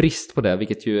liksom ingen brist på det,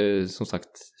 vilket ju som sagt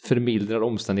förmildrar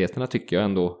omständigheterna, tycker jag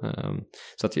ändå.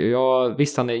 Så att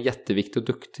visst, han är jätteviktig och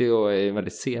duktig och är en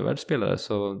väldigt sevärd spelare,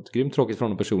 så grymt tråkigt för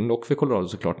honom personligen och för Colorado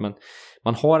såklart, men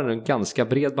man har en ganska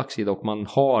bred backsida och man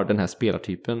har den här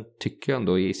spelartypen, tycker jag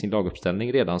ändå, i sin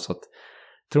laguppställning redan, så att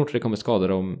jag tror inte det kommer skada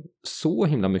dem så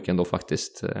himla mycket ändå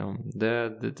faktiskt.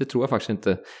 Det tror jag faktiskt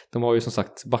inte. De har ju som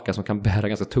sagt backar som kan bära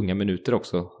ganska tunga minuter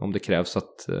också om det krävs. Så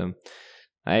att,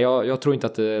 nej, jag tror inte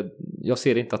att jag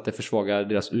ser inte att det försvagar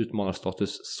deras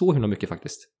utmanarstatus så himla mycket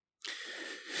faktiskt.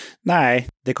 Nej,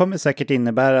 det kommer säkert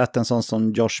innebära att en sån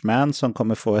som Josh Manson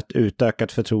kommer få ett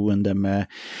utökat förtroende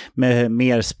med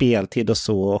mer speltid och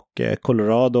så. Och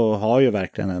Colorado har ju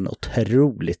verkligen en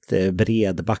otroligt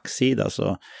bred backsida.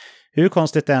 Så hur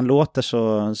konstigt det än låter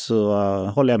så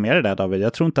håller jag med dig där, David.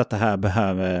 Jag tror inte att det här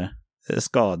behöver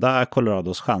skada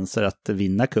Colorados chanser att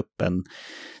vinna kuppen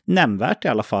nämnvärt i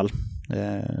alla fall.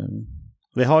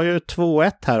 Vi har ju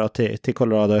 2-1 här då till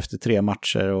Colorado efter 3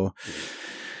 matcher och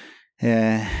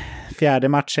fjärde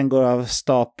matchen går av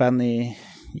stapeln i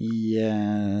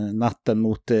natten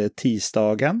mot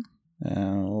tisdagen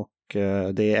och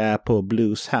det är på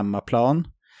Blues hemmaplan.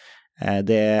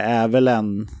 Det är väl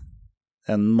en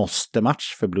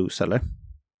måste-match för Blues, eller?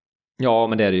 Ja,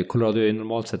 men det är det ju. Colorado är ju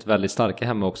normalt sett väldigt starka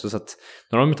hemma också, så att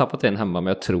nu har de tappat en hemma,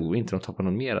 men jag tror inte de tappar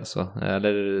någon mer alltså.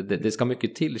 Eller det ska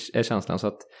mycket till, är känslan, så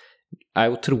att det är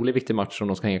en otroligt viktig match om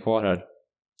de ska hänga kvar här.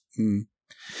 Mm.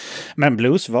 Men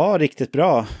Blues var riktigt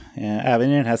bra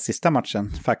även i den här sista matchen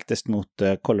faktiskt mot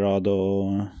Colorado.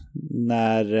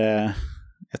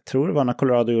 Jag tror det var när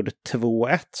Colorado gjorde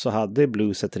 2-1 så hade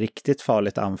Blues ett riktigt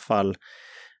farligt anfall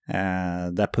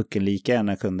där pucken lika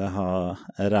gärna kunde ha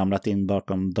ramlat in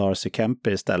bakom Darcy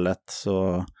Kemper istället.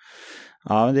 Så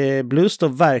ja, Blues står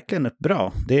verkligen upp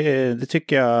bra. Det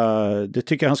tycker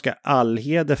jag han ska all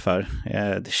heder för.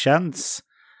 Det känns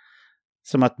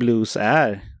som att Blues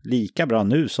är lika bra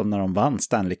nu som när de vann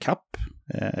Stanley Cup.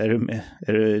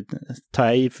 Tar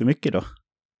jag i för mycket då?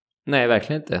 Nej,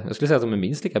 verkligen inte. Jag skulle säga att de är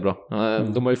minst lika bra.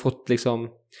 De har ju fått liksom,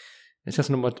 det känns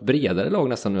som de har ett bredare lag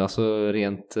nästan nu. Alltså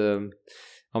rent,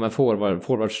 ja men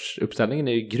forwardsuppställningen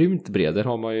är ju grymt bred. Där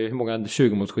har man ju, hur många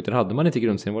 20-målsskyttar hade man inte i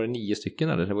grundserien? Var det 9 stycken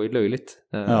eller? Det var ju löjligt.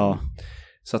 Ja.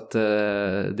 Så att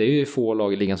det är ju få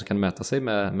lag i ligan som kan mäta sig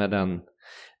med den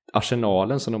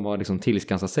arsenalen som de har liksom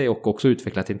tillskansat sig och också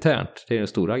utvecklat internt. Det är den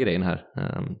stora grejen här.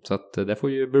 Så att det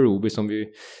får ju Berube, som vi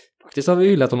faktiskt har vi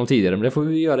hyllat honom tidigare, men det får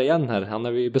vi göra igen här. Han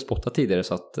har vi bespottat tidigare,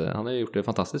 så att han har gjort det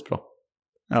fantastiskt bra.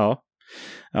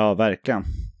 Ja, verkligen.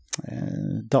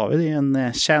 David är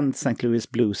en känd St.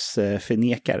 Louis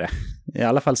Blues-förnekare. I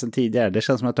alla fall sedan tidigare. Det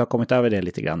känns som att du har kommit över det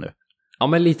lite grann nu. Ja,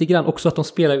 men lite grann. Också att de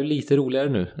spelar ju lite roligare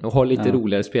nu och har lite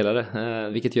roligare spelare.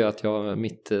 Vilket gör att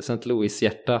mitt St.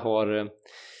 Louis-hjärta har...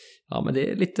 Ja, men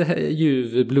det är lite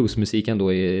ljuv bluesmusik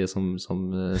ändå som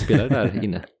spelar där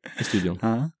inne i studion.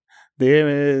 Ja,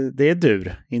 det är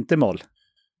dur, inte moll.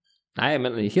 Nej,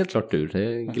 men helt klart dur. Det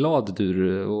är glad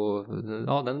dur och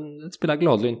ja, den spelar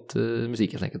gladlynt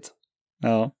musik helt enkelt.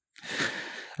 Ja,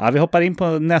 vi hoppar in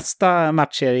på nästa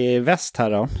match i väst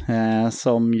här då.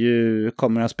 Som ju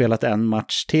kommer att ha spelat en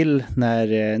match till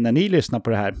när ni lyssnar på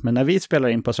det här. Men när vi spelar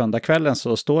in på söndagskvällen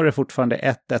så står det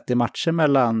fortfarande 1-1 i matcher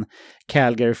mellan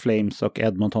Calgary Flames och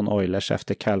Edmonton Oilers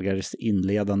efter Calgarys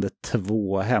inledande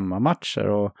 2 hemmamatcher.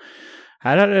 Och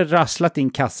här har det rasslat in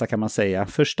kassa kan man säga.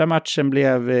 Första matchen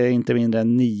blev inte mindre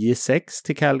än 9-6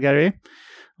 till Calgary.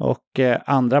 Och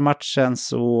andra matchen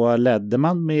så ledde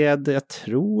man med, jag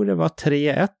tror det var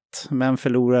 3-1, men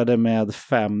förlorade med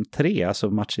 5-3, alltså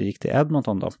matchen gick till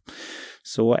Edmonton då.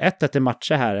 Så 1-1 i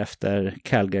matcher här efter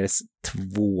Calgarys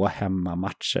 2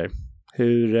 hemmamatcher.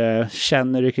 Hur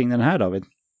känner du kring den här, David?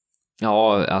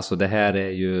 Ja, alltså det här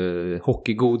är ju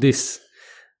hockeygodis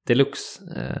deluxe,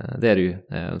 det är det ju.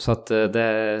 Så att det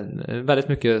är väldigt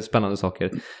mycket spännande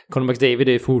saker. Conor McDavid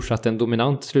är fortsatt en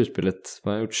dominant i slutspelet.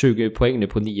 Han har gjort 20 poäng nu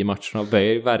på 9 matcher och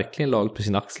börjar ju verkligen laget på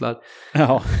sina axlar.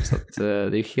 Ja. Så att det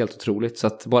är ju helt otroligt. Så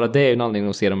att bara det är ju en anledning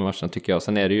att se de här matcherna, tycker jag.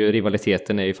 Sen är det ju,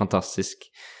 rivaliteten är ju fantastisk.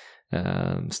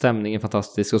 Stämningen är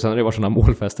fantastisk. Och sen har det varit sådana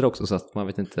målfester också, så att man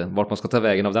vet inte vart man ska ta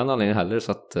vägen av den anledningen heller.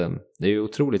 Så att det är ju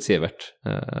otroligt sevärt,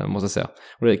 måste jag säga.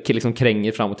 Och det liksom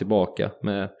kränger fram och tillbaka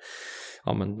med...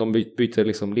 Ja, men de byter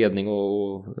liksom ledning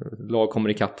och lag kommer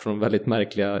i kapp från väldigt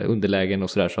märkliga underlägen och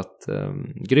sådär. Så att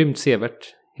grymt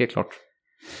sevärt, helt klart.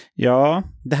 Ja,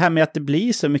 det här med att det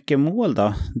blir så mycket mål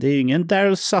då. Det är ju ingen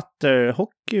Daryl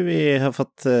Sutter-hockey vi har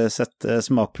fått sett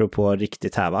smakprov på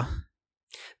riktigt här, va?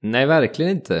 Nej,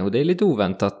 verkligen inte. Och det är lite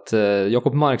oväntat.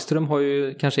 Jakob Markström har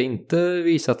ju kanske inte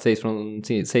visat sig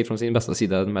från sin bästa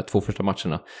sida de här 2 första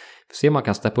matcherna. Får se om man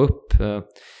kan steppa upp.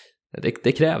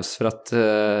 Det krävs för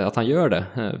att han gör det.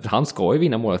 För han ska ju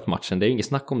vinna målet på matchen. Det är ju inget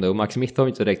snack om det. Och Mark Smith har ju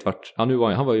inte direkt varit...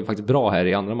 Ja, han var ju faktiskt bra här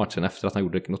i andra matchen efter att han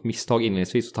gjorde något misstag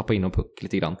inledningsvis och tappade in en puck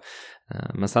lite grann.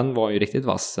 Men sen var han ju riktigt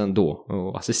vass ändå.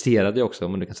 Och assisterade ju också,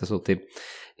 om du kan säga så, till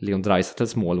Leon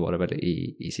Draisaitl's mål var det väl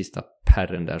i sista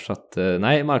perren där. Så att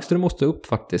nej, Markström måste upp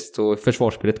faktiskt. Och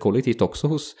försvarsspelet kollektivt också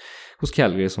hos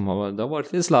Calgary, det har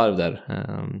varit lite slarv där.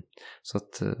 Så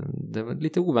att det var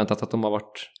lite oväntat att de har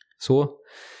varit så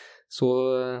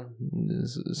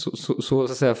att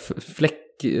säga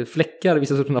fläckar,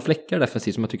 vissa sådana fläckar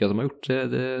defensivt som jag tycker att de har gjort. Det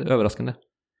är överraskande.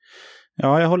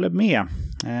 Ja, jag håller med.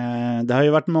 Det har ju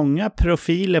varit många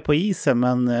profiler på isen,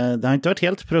 men det har inte varit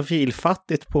helt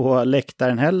profilfattigt på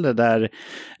läktaren heller, där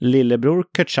lillebror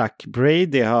Tkachuk,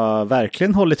 Brady, har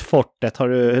verkligen hållit fortet. Har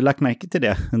du lagt märke till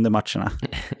det under matcherna?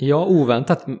 Ja,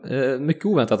 oväntat. Mycket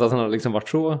oväntat att han har liksom varit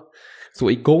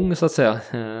så igång, så att säga.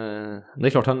 Det är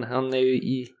klart, han är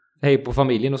ju hej på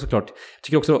familjen och såklart. Jag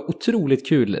tycker också det var otroligt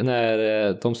kul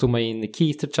när de zoomade in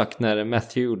Keith Tkachuk när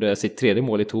Matthew gjorde sitt 3:e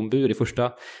mål i tom bur i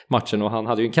första matchen, och han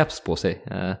hade ju en caps på sig.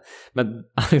 Men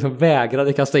han liksom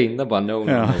vägrade kasta in den, bara no,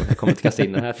 jag kommer inte kasta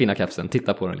in den här fina capsen.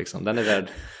 Titta på den liksom, den är värd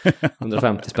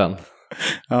 150 spänn.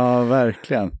 Ja,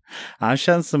 verkligen. Han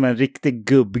känns som en riktig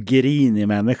gubbgrinig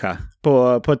människa.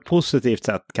 På ett positivt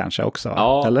sätt kanske också.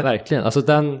 Ja, eller? Verkligen. Alltså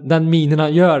den minen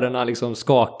han gör, den han liksom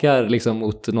skakar liksom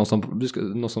mot någon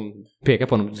som pekar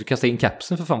på honom. Du kastar in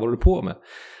kapsen, för fan, vad håller du på med?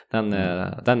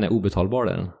 Den är obetalbar,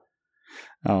 den.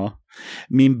 Ja,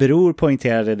 min bror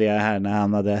poängterade det här när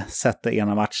han hade sett det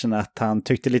ena matchen, att han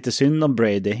tyckte lite synd om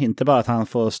Brady. Inte bara att han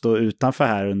får stå utanför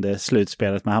här under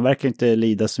slutspelet, men han verkar inte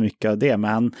lida så mycket av det.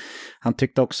 Men han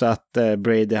tyckte också att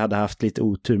Brady hade haft lite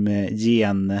otur med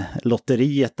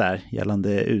genlotteriet där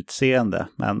gällande utseende.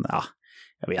 Men ja,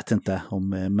 jag vet inte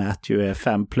om Matthew är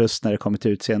 5+ när det kommer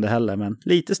till utseende heller, men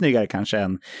lite snyggare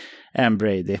kanske än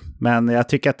Brady. Men jag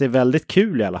tycker att det är väldigt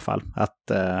kul i alla fall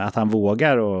att han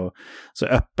vågar och så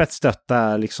öppet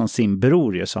stötta liksom sin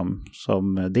bror ju,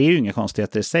 som det är ju inga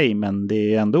konstigheter i sig, men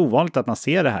det är ändå ovanligt att man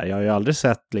ser det här. Jag har ju aldrig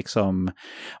sett liksom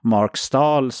Mark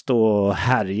Stahl stå och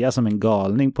härja som en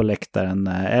galning på läktaren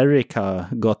när Eric har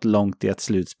gått långt i ett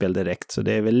slutspel direkt, så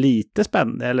det är väl lite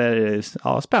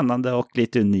spännande och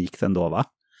lite unikt ändå, va?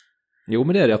 Jo,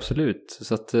 men det är det absolut.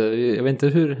 Så att jag vet inte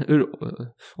hur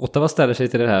Ottawa ställer sig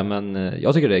till det här, men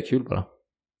jag tycker det är kul bara.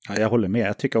 Ja, jag håller med.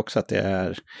 Jag tycker också att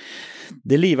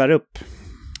det livar upp.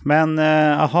 Men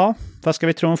vad ska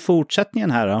vi tro om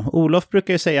fortsättningen här då? Olof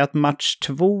brukar ju säga att match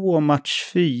 2 och match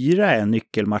 4 är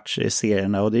nyckelmatcher i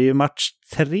serierna, och det är ju match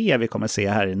 3 vi kommer se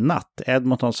här i natt.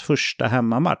 Edmontons första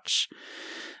hemmamatch.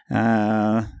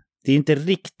 Det är inte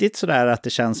riktigt sådär att det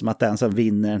känns som att den som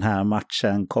vinner den här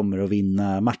matchen kommer att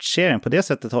vinna matchserien. På det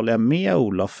sättet håller jag med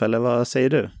Olof, eller vad säger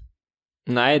du?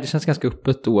 Nej, det känns ganska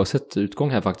öppet oavsett utgång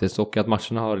här faktiskt, och att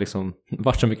matcherna har liksom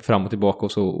varit så mycket fram och tillbaka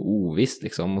och så ovisst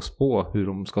liksom, och spå hur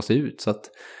de ska se ut. Så att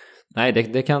nej,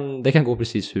 det kan gå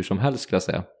precis hur som helst, skulle jag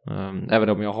säga. Även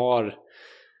om jag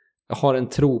har en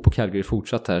tro på Calgary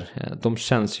fortsatt här. De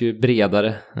känns ju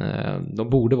bredare. De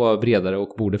borde vara bredare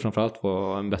och borde framförallt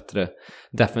vara en bättre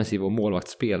defensiv och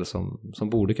målvaktsspel som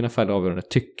borde kunna fälla avgörande,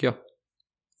 tycker jag.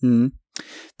 Mm.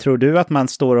 Tror du att man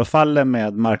står och faller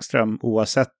med Markström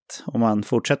oavsett om man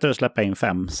fortsätter att släppa in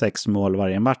 5-6 mål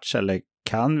varje match, eller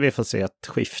kan vi få se ett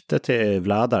skifte till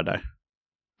Vladar där?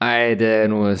 Nej, det är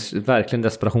nog verkligen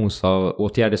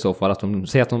desperationsåtgärd i så fall. Att de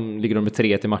säger att de ligger under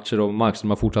 3 till matcher och Markström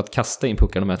har fortsatt kasta in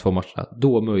puckar de här 2 matcherna.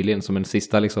 Då möjligen som en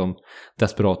sista liksom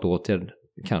desperat åtgärd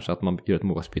kanske att man gör ett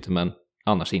målvaktsbyte, men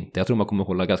annars inte. Jag tror man kommer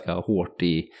hålla ganska hårt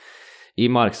i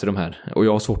Markström här. Och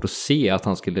jag har svårt att se att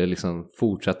han skulle liksom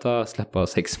fortsätta släppa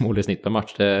 6 mål i snitt per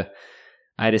match.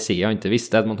 Nej, det ser jag inte.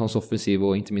 Visst, Edmontons offensiv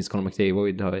och inte minst Conor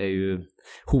McDavid är ju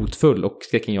hotfull och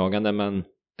skräckinjagande, men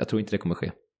jag tror inte det kommer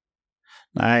ske.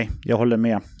 Nej, jag håller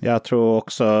med. Jag tror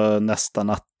också nästan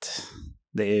att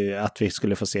att vi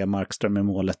skulle få se Markström i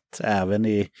målet även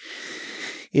i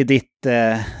ditt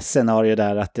scenario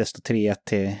där, att det står 3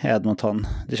 till Edmonton.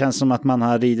 Det känns som att man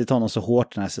har ridit honom så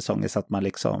hårt den här säsongen så att man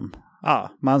liksom,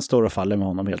 man står och faller med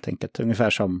honom helt enkelt. Ungefär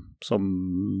som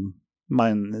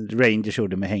Rangers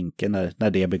gjorde med Henke när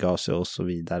det begav sig och så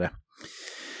vidare.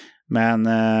 Men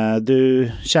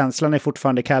känslan är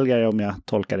fortfarande Calgary, om jag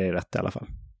tolkar det rätt i alla fall.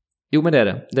 Jo, men det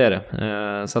är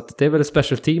det. Så att det är väl ett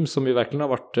special team som ju verkligen har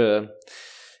varit,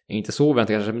 inte så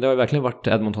oväntat kanske, men det har verkligen varit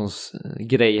Edmontons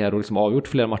grej här och liksom avgjort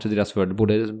flera matcher i deras fördel,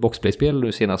 både boxplay-spel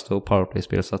nu senast och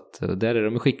powerplay-spel, så att där är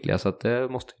de skickliga, så att det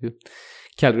måste ju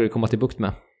Calgary komma till bukt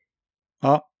med.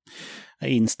 Ja, jag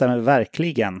instämmer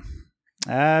verkligen.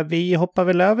 Vi hoppar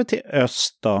väl över till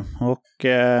öst då och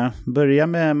börjar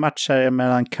med matcher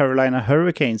mellan Carolina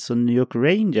Hurricanes och New York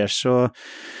Rangers. Så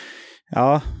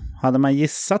ja, hade man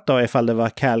gissat då ifall det var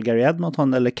Calgary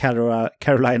Edmonton eller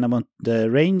Carolina mot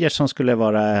Rangers som skulle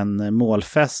vara en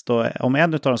målfest, och om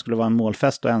en av dem skulle vara en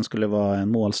målfest och en skulle vara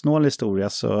en målsnål historia,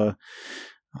 så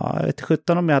ja, jag vet inte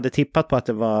 17 om jag hade tippat på att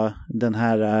det var den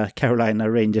här Carolina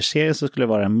Rangers-serien som skulle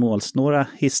vara en målsnåla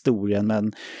historien,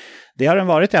 men Det har den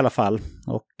varit i alla fall.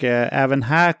 Och även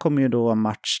här kommer ju då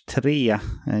match 3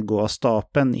 gå av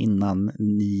stapeln innan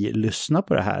ni lyssnar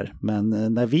på det här.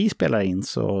 Men när vi spelar in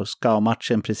så ska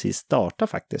matchen precis starta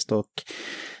faktiskt. Och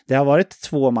det har varit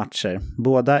 2 matcher.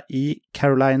 Båda i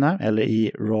Carolina eller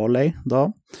i Raleigh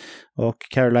då. Och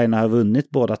Carolina har vunnit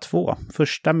båda 2.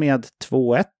 Första med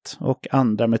 2-1 och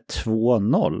andra med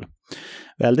 2-0.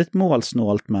 Väldigt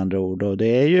målsnålt med andra ord. Och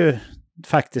det är ju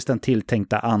faktiskt den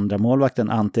tilltänkta andra målvakten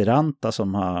Antti Ranta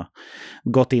som har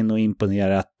gått in och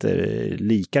imponerat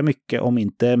lika mycket, om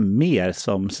inte mer,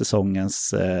 som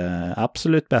säsongens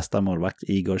absolut bästa målvakt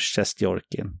Igor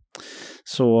Shesterkin.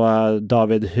 Så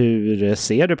David, hur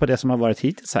ser du på det som har varit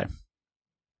hittills här?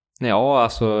 Ja,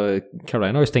 alltså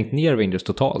Carolina har ju stängt ner Rangers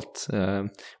totalt.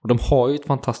 Och de har ju ett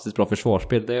fantastiskt bra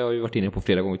försvarsspel. Det har jag ju varit inne på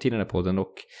flera gånger tidigare på den.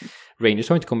 Och Rangers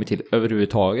har inte kommit till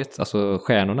överhuvudtaget. Alltså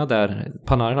stjärnorna där,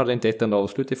 Panarin hade inte ett enda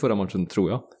avslut i förra matchen, tror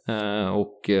jag.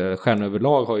 Och stjärnorna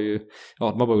överlag har ju,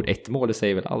 ja, de har bara gjort 1 mål, det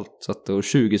säger väl allt. Så att, och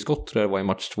 20 skott tror jag det var i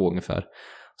match 2 ungefär.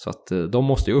 Så att de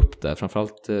måste ju upp där,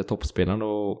 framförallt toppspelarna,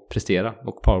 och prestera.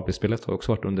 Och powerplay-spelet har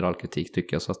också varit under all kritik,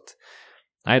 tycker jag. Så att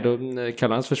nej, då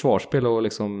Carolinas försvarsspel och,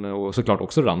 liksom, och såklart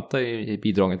också Ranta i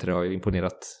bidragen till det har ju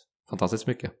imponerat fantastiskt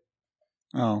mycket.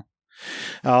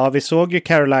 Ja, vi såg ju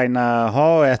Carolina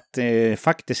ha ett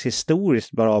faktiskt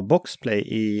historiskt bra boxplay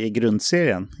i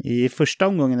grundserien. I första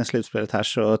omgången i slutspelet här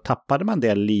så tappade man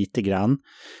det lite grann.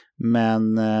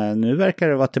 Men nu verkar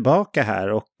det vara tillbaka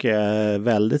här och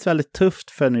väldigt, väldigt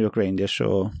tufft för New York Rangers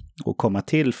att komma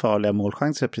till farliga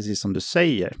målchanser, precis som du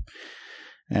säger.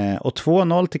 Och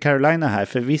 2-0 till Carolina här,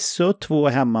 förvisso 2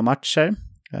 hemmamatcher.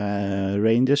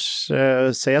 Rangers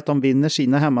säger att de vinner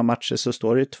sina hemmamatcher, så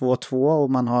står det 2-2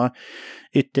 och man har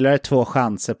ytterligare 2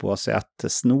 chanser på sig att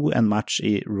sno en match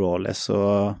i Raleigh. Så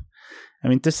jag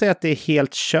vill inte säga att det är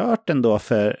helt kört ändå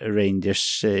för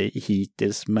Rangers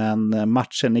hittills, men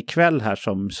matchen ikväll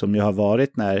här som ju har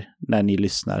varit när ni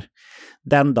lyssnar,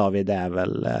 den, David, är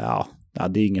väl, ja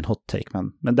det är ingen hot take,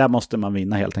 men där måste man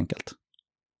vinna helt enkelt.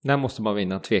 Där måste man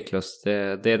vinna, tveklöst. Det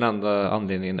är den andra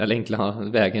anledningen, eller enkla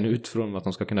vägen ut från att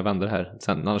de ska kunna vända det här.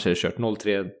 Sen, annars är det kört.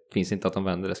 0-3 finns inte att de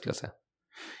vänder det, skulle jag säga.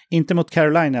 Inte mot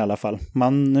Carolina i alla fall.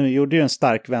 Man gjorde ju en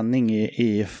stark vändning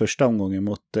i första omgången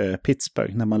mot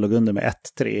Pittsburgh när man låg under med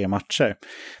 1-3 i matcher.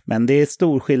 Men det är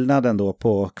stor skillnad ändå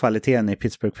på kvaliteten i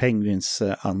Pittsburgh Penguins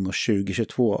anno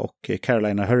 2022 och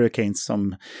Carolina Hurricanes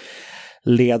som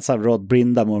leds av Rod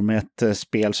Brindamore med ett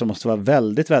spel som måste vara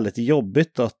väldigt, väldigt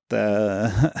jobbigt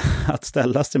att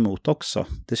ställas emot också.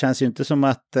 Det känns ju inte som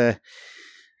att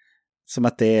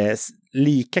det är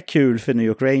lika kul för New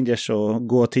York Rangers att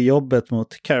gå till jobbet mot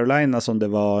Carolina som det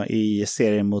var i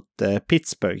serien mot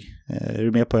Pittsburgh. Är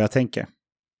du med på vad jag tänker?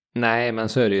 Nej, men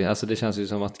så är det ju. Alltså det känns ju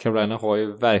som att Carolina har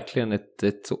ju verkligen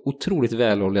ett så otroligt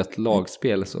välhållet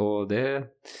lagspel, så det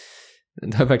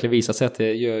har verkligen visat sig att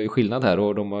det gör ju skillnad här,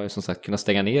 och de har ju som sagt kunnat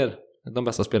stänga ner de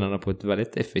bästa spelarna på ett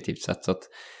väldigt effektivt sätt. Så att,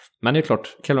 men det är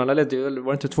klart, Carolina ledde ju,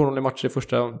 var det inte 2-0 i matcher i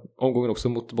första omgången också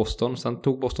mot Boston. Sen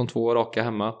tog Boston 2 raka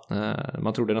hemma.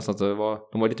 Man trodde nästan att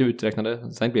de var lite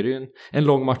uträknade. Sen blev det ju en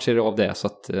lång match av det, så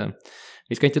att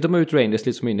vi ska inte döma ut Rangers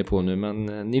lite som är inne på nu, men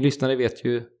ni lyssnare vet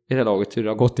ju i det här laget hur det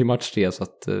har gått i match 3, så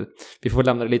att vi får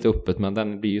lämna det lite öppet, men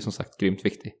den blir ju som sagt grymt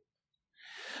viktig.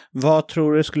 Vad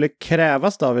tror du skulle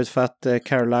krävas, David, för att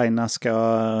Carolina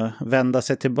ska vända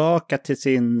sig tillbaka till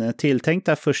sin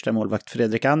tilltänkta första målvakt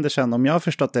Fredrik Andersen? Om jag har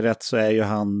förstått det rätt så är ju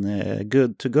han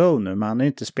good to go nu, men han har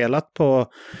ju inte spelat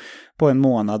på en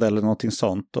månad eller någonting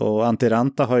sånt. Och Antti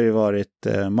Ranta har ju varit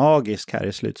magisk här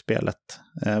i slutspelet.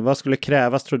 Vad skulle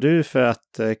krävas, tror du, för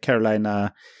att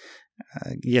Carolina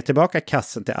ger tillbaka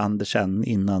kassen till Andersen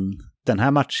innan den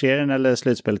här matchserien eller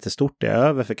slutspelet i stort är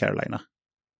över för Carolina?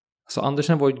 Så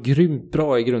Andersen var ju grymt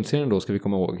bra i grundserien då, ska vi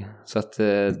komma ihåg. Så att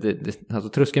alltså,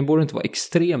 tröskeln borde inte vara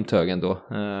extremt hög ändå.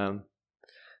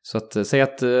 Så att säga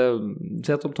att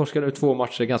de torskar nu 2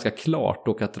 matcher ganska klart,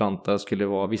 och att Ranta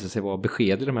skulle visa sig vara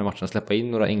besked i de här matcherna, släppa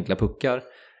in några enkla puckar.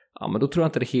 Ja, men då tror jag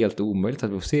inte det är helt omöjligt att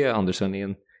vi får se Andersen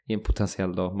i en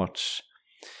potentiell då,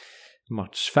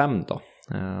 match 5 då.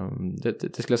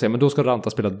 Det skulle jag säga, men då ska Ranta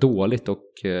spela dåligt och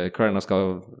Carolina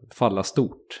ska falla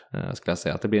stort, skulle jag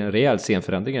säga. Att det blir en rejäl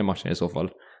scenförändring i matchen i så fall.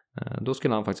 Då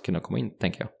skulle han faktiskt kunna komma in,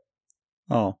 tänker jag.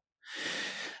 Ja.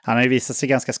 Han har ju visat sig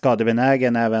ganska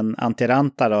skadebenägen, även Antti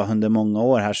Ranta då, under många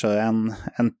år här, så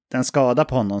en skada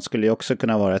på honom skulle ju också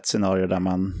kunna vara ett scenario där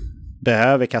man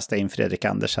behöver kasta in Fredrik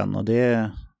Andersen, och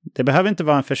det det behöver inte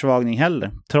vara en försvagning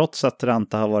heller, trots att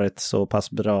Ranta har varit så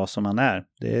pass bra som han är.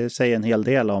 Det säger en hel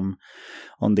del om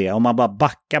det. Om man bara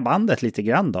backar bandet lite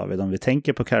grann, David, om vi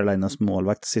tänker på Carolinas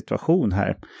målvaktssituation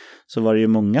här, så var det ju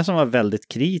många som var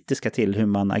väldigt kritiska till hur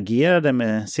man agerade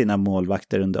med sina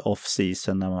målvakter under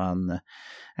off-season när man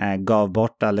gav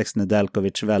bort Alex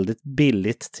Nedeljkovic väldigt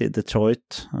billigt till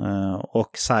Detroit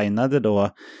och signade då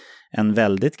en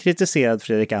väldigt kritiserad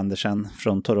Fredrik Andersen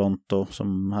från Toronto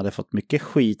som hade fått mycket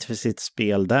skit för sitt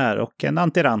spel där, och en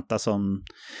Antti Ranta som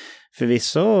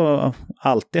förvisso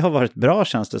alltid har varit bra,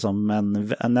 känns det som,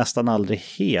 men nästan aldrig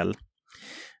hel.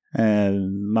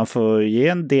 Man får ge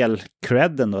en del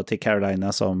credden då till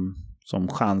Carolina som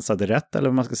chansade rätt, eller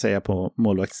vad man ska säga, på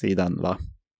målvaktssidan, va?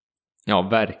 Ja,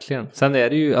 verkligen. Sen är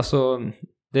det ju, alltså,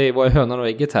 det var ju hönan och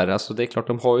ägget här. Alltså, det är klart,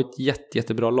 de har ju ett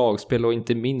jättebra lagspel och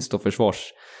inte minst då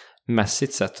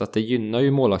försvarsmässigt sett, så att det gynnar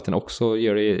ju målvakten också,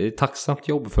 gör det ett tacksamt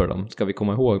jobb för dem, ska vi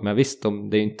komma ihåg. Men visst,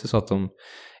 det är inte så att de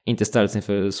inte ställs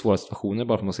inför svåra situationer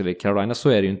bara för att man ser det i Carolina, så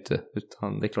är det ju inte,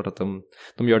 utan det är klart att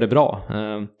de gör det bra.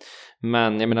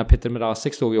 Men jag menar, Peter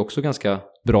Mrazek såg ju också ganska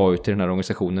bra ut i den här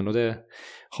organisationen, och det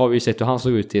har vi ju sett hur han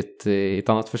såg ut i ett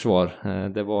annat försvar.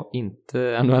 Det var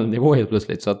inte NHL-nivå helt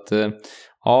plötsligt, så att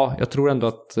ja, jag tror ändå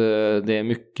att det är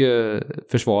mycket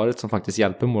försvaret som faktiskt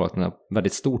hjälper målvakterna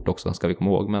väldigt stort också, ska vi komma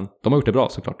ihåg, men de har gjort det bra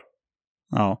såklart.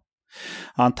 Ja,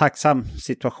 en tacksam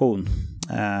situation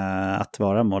att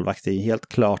vara målvakt i, helt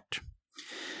klart.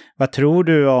 Vad tror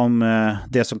du om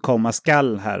det som komma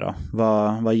skall här då?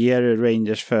 Vad ger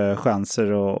Rangers för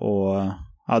chanser och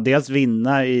ja, dels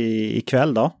vinna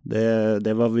ikväll då?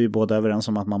 Det var vi ju båda överens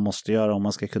om att man måste göra om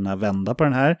man ska kunna vända på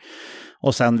den här.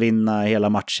 Och sen vinna hela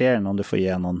matchserien om du får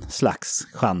ge någon slags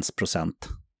chansprocent.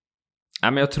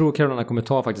 Ja, men jag tror Carolina kommer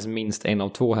ta faktiskt minst 1 av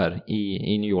 2 här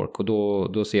i New York, och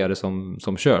då ser jag det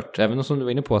som kört. Även om, som du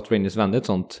var inne på, att Rangers vände ett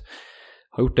sånt,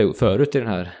 har gjort det förut i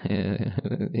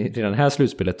det här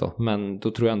slutspelet då. Men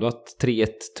då tror jag ändå att 3-1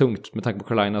 tungt, med tanke på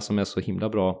Carolina som är så himla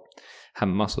bra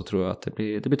hemma, så tror jag att det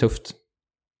blir tufft.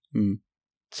 Mm.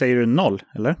 Säger du 0,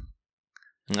 eller?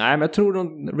 Nej, men jag tror att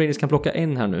Rangers kan plocka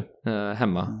en här nu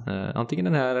hemma. Antingen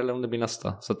den här eller om det blir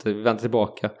nästa, så att vi väntar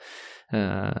tillbaka.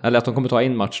 Eller att de kommer ta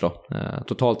en match då,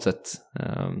 totalt sett.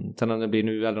 Sen om det blir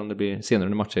nu eller om det blir senare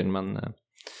under matchen, men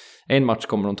en match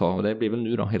kommer de ta, och det blir väl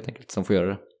nu då helt enkelt som får göra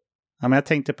det. Ja, men jag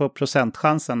tänkte på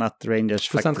procentchansen att Rangers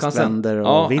faktiskt vänder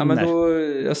och vinner. Ja, men då,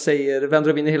 jag säger,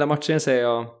 vänder och vinner hela matchen, säger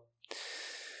jag.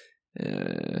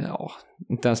 Ja,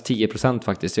 inte ens 10%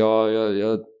 faktiskt.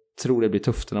 Jag tror det blir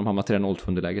tufft när de hamnar till 0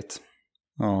 underläget.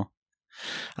 Ja.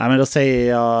 Ja, men då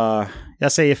säger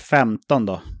jag säger 15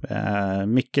 då.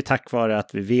 Mycket tack vare att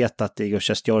vi vet att Igor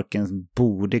Shesterkin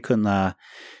borde kunna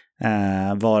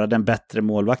vara den bättre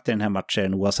målvakten i den här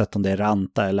matchen, oavsett om det är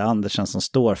Ranta eller Andersen som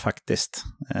står faktiskt.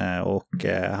 Och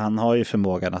han har ju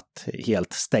förmågan att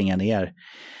helt stänga ner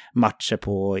matcher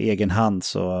på egen hand.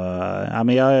 Så ja,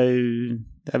 men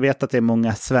jag vet att det är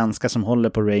många svenskar som håller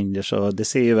på Rangers, och det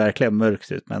ser ju verkligen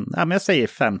mörkt ut. Men, ja, men jag säger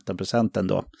 15%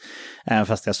 ändå. Även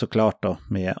fast jag såklart då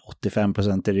med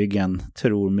 85% i ryggen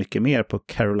tror mycket mer på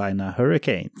Carolina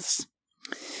Hurricanes.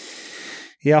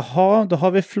 Jaha, då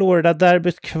har vi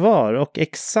Florida-derbyt kvar, och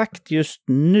exakt just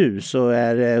nu så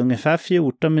är det ungefär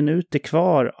 14 minuter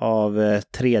kvar av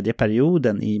tredje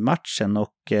perioden i matchen,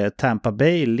 och Tampa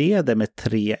Bay leder med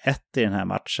 3-1 i den här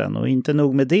matchen. Och inte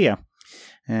nog med det.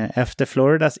 Efter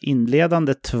Floridas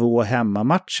inledande 2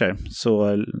 hemmamatcher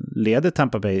så leder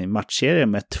Tampa Bay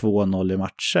matchserien med 2-0 i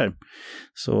matcher.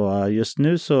 Så just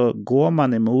nu så går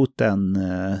man emot en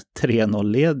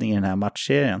 3-0-ledning i den här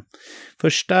matchserien.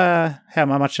 Första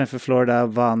hemmamatchen för Florida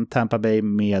vann Tampa Bay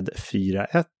med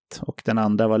 4-1, och den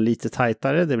andra var lite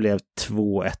tajtare. Det blev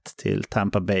 2-1 till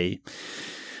Tampa Bay.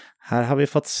 Här har vi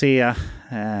fått se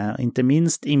inte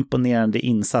minst imponerande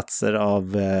insatser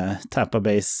av Tampa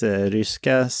Bays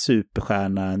ryska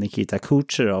superstjärna Nikita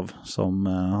Kucherov, som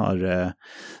har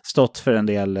stått för en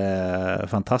del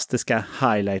fantastiska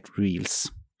highlight reels.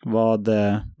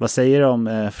 Vad säger du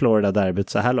om Florida-derbyt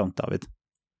så här långt, David?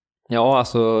 Ja,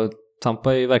 alltså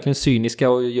Tampa är ju verkligen cyniska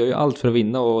och gör ju allt för att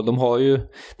vinna, och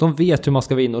de vet hur man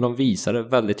ska vinna, och de visar det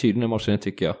väldigt tydligt i matchen,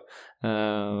 tycker jag.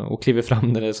 Och kliver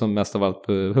fram när det är som mest av allt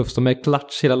behövs. De är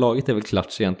klatsch, hela laget är väl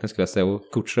klatsch egentligen, skulle jag säga, och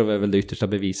Kucherov är väl det yttersta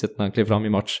beviset när han kliver fram i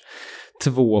match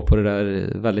 2 på det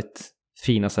där väldigt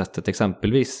fina sättet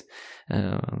exempelvis.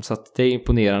 Så att det är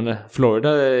imponerande. Florida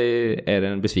är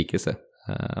en besvikelse.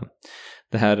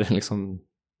 Det här liksom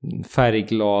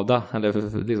färgglada,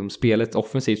 eller liksom spelet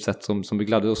offensivt sett som vi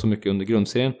gladde oss så mycket under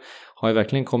grundserien, har ju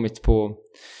verkligen kommit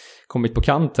på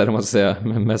kant här, om man ska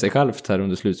säga, med sig självt här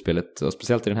under slutspelet, och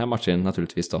speciellt i den här matchen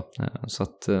naturligtvis då. Så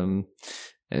att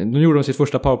Nu gjorde de sitt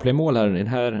första powerplay-mål här i den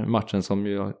här matchen som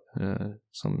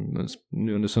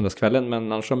nu under söndagskvällen,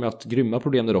 men annars har de haft grymma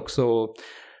problem där också, och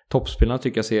toppspelarna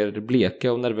tycker jag ser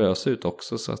bleka och nervösa ut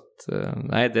också, så att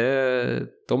nej,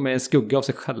 de är en skugga av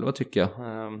sig själva tycker jag.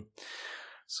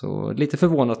 Så lite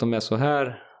förvånad att de är så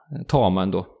här tama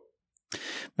ändå.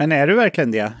 Men är du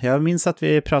verkligen det? Jag minns att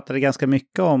vi pratade ganska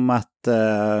mycket om att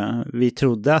vi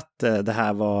trodde att det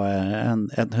här var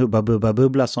en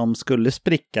hubba-bubba-bubbla som skulle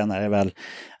spricka när det väl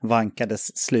vankades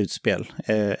slutspel.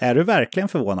 Är du verkligen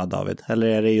förvånad, David? Eller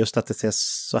är det just att det ser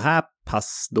så här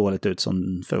pass dåligt ut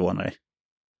som förvånar dig?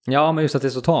 Ja, men just att det är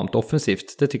så tamt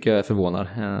offensivt, det tycker jag förvånar.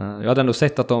 Jag hade ändå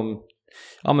sett att de,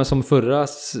 ja men som förra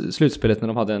slutspelet när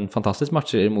de hade en fantastisk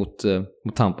match mot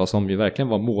Tampa som ju verkligen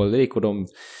var målrik, och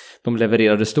de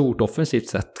levererade stort offensivt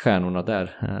sett, stjärnorna där.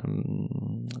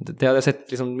 Det hade jag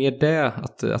sett liksom mer det,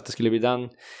 att det skulle bli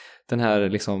den här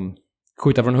liksom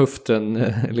skjuta från höften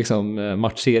liksom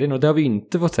matchserien, och det har vi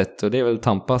inte fått sett, och det är väl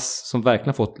Tampas som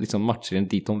verkligen fått liksom matchserien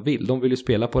dit de vill. De vill ju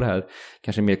spela på det här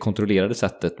kanske mer kontrollerade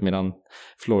sättet, medan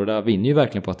Florida vinner ju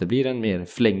verkligen på att det blir en mer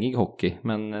flängig hockey,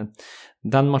 men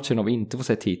den matchen har vi inte fått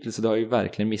sett hittills, så det har ju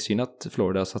verkligen missgynnat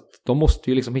Florida, så att de måste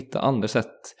ju liksom hitta andra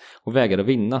sätt och vägar att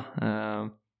vinna.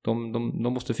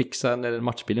 De måste fixa när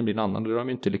matchbilden blir en annan, och det har de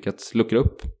inte lyckats luckra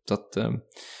upp, så att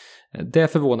det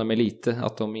förvånar mig lite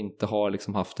att de inte har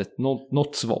liksom haft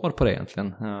något svar på det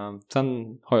egentligen. Sen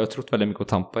har jag trott väldigt mycket på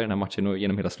Tampa i den här matchen och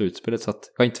genom hela slutspelet, så att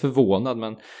jag är inte förvånad,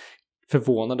 men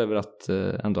förvånad över att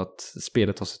ändå att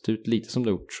spelet har sett ut lite som det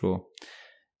gjort, så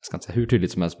jag ska inte säga hur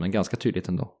tydligt som helst, men ganska tydligt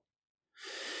ändå.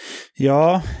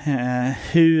 Ja,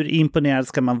 hur imponerad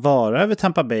ska man vara över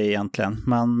Tampa Bay egentligen?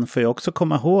 Man får ju också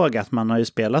komma ihåg att man har ju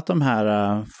spelat de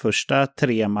här första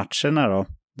 3 matcherna då,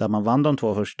 där man vann de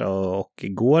 2 första och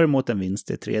går mot en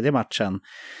vinst i 3:e matchen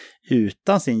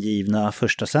utan sin givna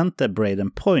första center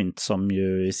Brayden Point, som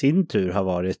ju i sin tur har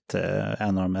varit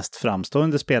en av de mest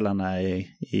framstående spelarna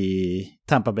i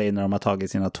Tampa Bay när de har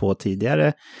tagit sina 2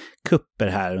 tidigare kupper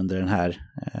här under den här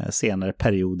senare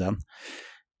perioden.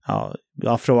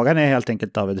 Ja, frågan är helt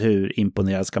enkelt, David, hur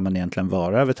imponerad ska man egentligen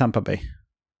vara över Tampa Bay?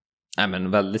 Nej,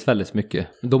 men väldigt, väldigt mycket.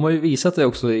 De har ju visat det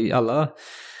också i alla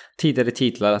tidigare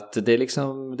titlar, att det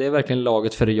är verkligen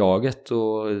laget för jaget,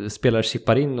 och spelare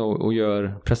chippar in och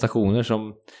gör prestationer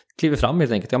som kliver fram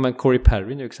helt enkelt. Ja, men Corey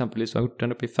Perry nu exempelvis har gjort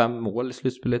den upp i 5 mål i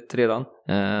slutspelet redan.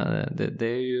 Det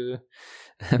är ju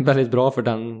väldigt bra för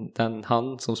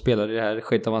han som spelar i det här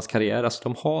skedet av hans karriär. Alltså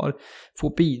de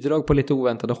får bidrag på lite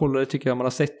oväntade hållare, tycker jag man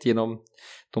har sett genom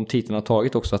de titlarna har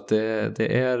tagit också, att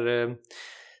det är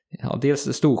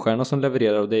dels storstjärnor som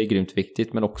levererar, och det är grymt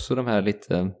viktigt, men också de här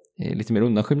lite mer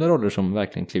undanskymda roller som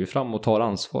verkligen kliver fram och tar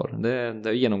ansvar. Det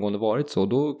har genomgående varit så.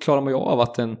 Då klarar man ju av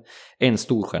att en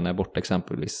storstjärna är borta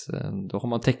exempelvis. Då har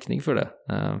man täckning för det.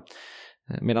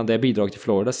 Medan det bidrag till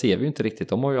Florida ser vi ju inte riktigt.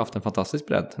 De har ju haft en fantastisk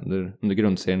bredd under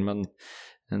grundserien, men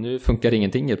nu funkar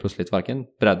ingenting helt plötsligt, varken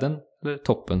bredden eller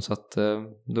toppen, så att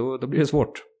då blir det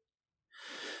svårt.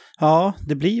 Ja,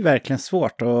 det blir verkligen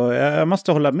svårt, och jag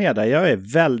måste hålla med där. Jag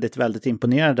är väldigt, väldigt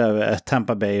imponerad över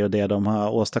Tampa Bay och det de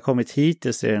har åstadkommit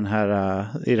hittills i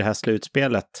det här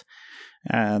slutspelet.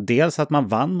 Dels att man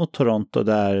vann mot Toronto,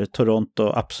 där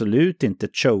Toronto absolut inte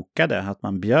chokade, att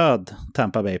man bjöd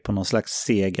Tampa Bay på någon slags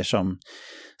seger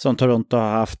som Toronto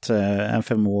har haft en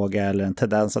förmåga eller en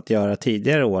tendens att göra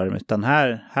tidigare år, utan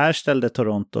här ställde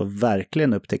Toronto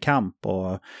verkligen upp till kamp,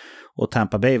 och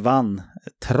Tampa Bay vann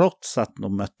trots att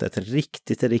de mötte ett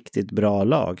riktigt, riktigt bra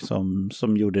lag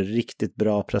som gjorde riktigt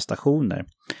bra prestationer.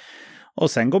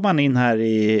 Och sen går man in här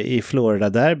i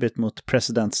Florida-derbyt mot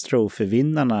President's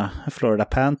Trophy-vinnarna Florida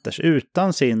Panthers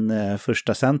utan sin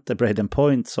första center Brayden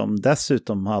Point, som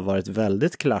dessutom har varit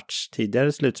väldigt klatsch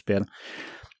tidigare slutspel,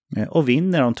 och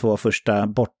vinner de 2 första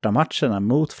bortamatcherna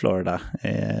mot Florida.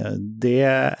 Det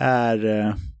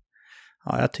är...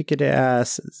 Ja, jag tycker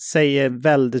säger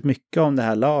väldigt mycket om det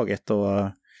här laget, och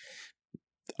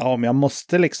om jag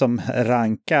måste liksom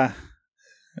ranka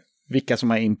vilka som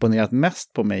har imponerat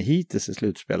mest på mig hittills i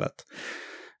slutspelet,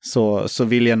 så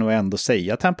vill jag nog ändå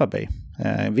säga Tampa Bay.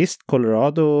 Visst,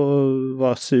 Colorado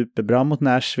var superbra mot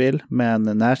Nashville, men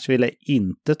Nashville är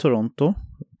inte Toronto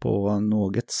på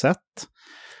något sätt.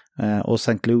 Och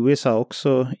St. Louis har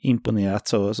också imponerat,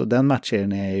 så den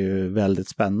matchen är ju väldigt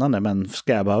spännande. Men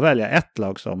ska jag bara välja ett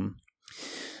lag som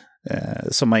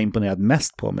har imponerat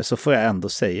mest på mig, så får jag ändå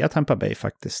säga Tampa Bay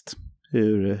faktiskt.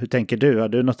 Hur tänker du? Har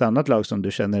du något annat lag som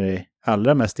du känner dig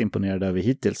allra mest imponerad över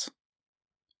hittills?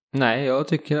 Nej, jag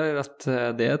tycker att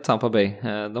det är Tampa Bay.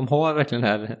 De har verkligen det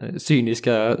här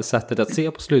cyniska sättet att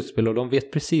se på slutspel, och de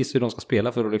vet precis hur de ska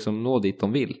spela för att liksom nå dit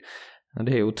de vill.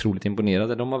 Det är otroligt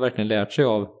imponerande. De har verkligen lärt sig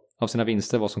av av sina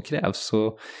vinster vad som krävs.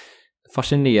 Så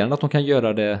fascinerande att de kan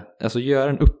göra det, alltså göra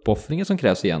en uppoffring som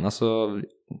krävs igen. Alltså,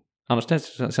 annars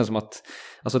känns det som att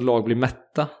alltså, lag blir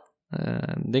mätta.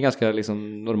 Det är ganska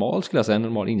liksom normal, skulle jag säga, en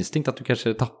normal instinkt att du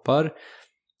kanske tappar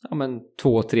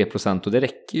 2-3% och det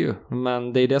räcker ju.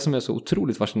 Men det är det som är så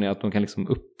otroligt fascinerande, att de kan liksom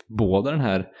uppbåda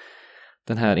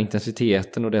den här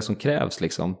intensiteten och det som krävs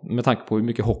liksom. Med tanke på hur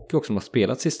mycket hockey också de har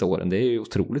spelat sista åren. Det är ju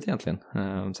otroligt egentligen.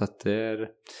 Så att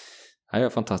jag är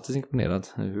fantastiskt imponerad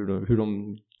hur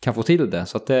de kan få till det.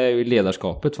 Så att det är ju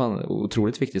ledarskapet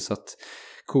otroligt viktigt. Så att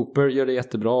Cooper gör det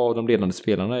jättebra, och de ledande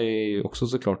spelarna är ju också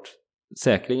såklart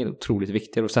säkerligen otroligt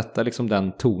viktiga att sätta liksom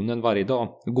den tonen varje dag.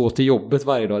 Gå till jobbet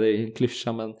varje dag, det är en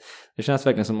klyscha, men det känns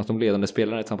verkligen som att de ledande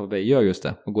spelarna i Tampa Bay gör just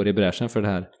det och går i bräschen för det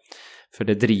här, för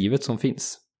det drivet som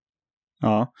finns.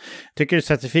 Ja, tycker du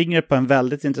sätter fingret på en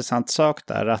väldigt intressant sak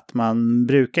där, att man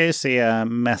brukar ju se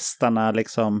mästarna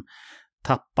liksom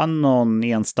tappa någon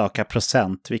enstaka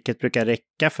procent, vilket brukar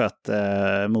räcka för att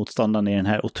motståndarna i den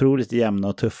här otroligt jämna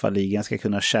och tuffa ligan ska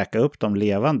kunna käka upp de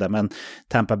levande. Men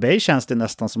Tampa Bay känns det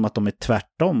nästan som att de är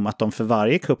tvärtom, att de för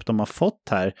varje kupp de har fått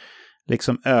här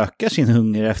liksom ökar sin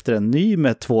hunger efter en ny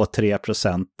med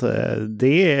 2-3%.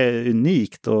 Det är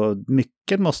unikt, och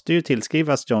mycket måste ju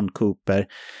tillskrivas John Cooper,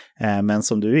 men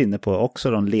som du är inne på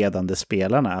också de ledande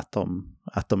spelarna,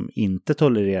 att de inte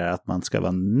tolererar att man ska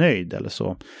vara nöjd eller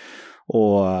så.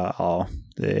 Och ja,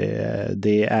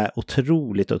 det är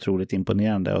otroligt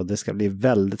imponerande, och det ska bli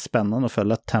väldigt spännande att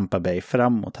följa Tampa Bay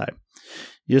framåt här.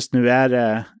 Just nu är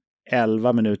det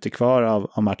 11 minuter kvar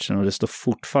av matchen, och det står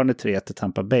fortfarande 3 till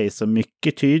Tampa Bay, så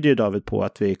mycket tyder ju, David, på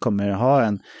att vi kommer att ha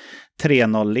en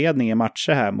 3-0-ledning i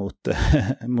matcher här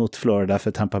mot Florida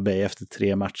för Tampa Bay efter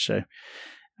 3 matcher.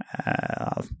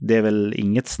 Det är väl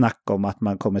inget snack om att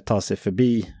man kommer ta sig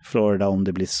förbi Florida om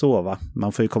det blir så, va?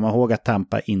 Man får ju komma ihåg att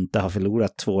Tampa inte har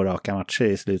förlorat 2 raka matcher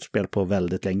i slutspel på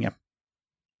väldigt länge.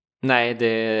 Nej,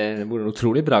 det vore en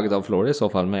otrolig bragd av Florida i så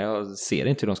fall, men jag ser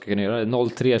inte hur de ska kunna göra det.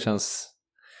 0-3 känns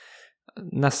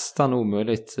nästan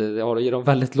omöjligt. Ja, det ger dem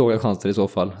väldigt låga chanser i så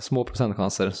fall. Små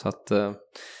procentchanser. Så att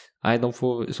nej, de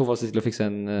får i så fall se till att fixa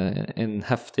en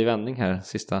häftig vändning här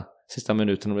sista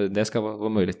minuten, om det ska vara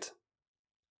möjligt.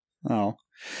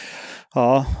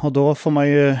 Ja, och då får man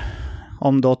ju,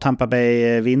 om då Tampa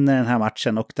Bay vinner den här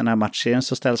matchen och den här matchen,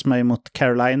 så ställs man ju mot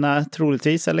Carolina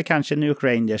troligtvis, eller kanske New York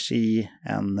Rangers i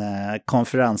en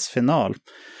konferensfinal.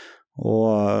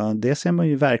 Och det ser man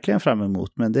ju verkligen fram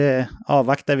emot, men det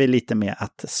avvaktar vi lite med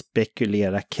att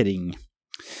spekulera kring.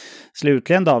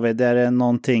 Slutligen, David, är det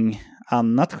någonting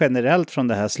annat generellt från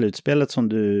det här slutspelet som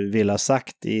du vill ha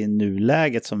sagt i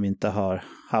nuläget som vi inte har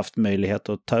haft möjlighet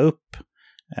att ta upp?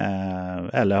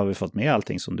 Eller har vi fått med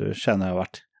allting som du känner har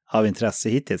varit av intresse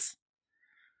hittills?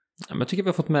 Ja, men jag tycker vi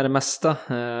har fått med det mesta.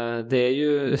 Det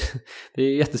är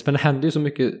jättespännande. Det händer ju så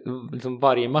mycket liksom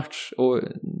varje match. Och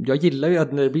jag gillar ju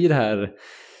att när det blir det här,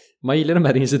 man gillar de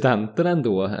här incidenterna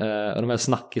ändå, och de här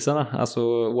snackisarna. Alltså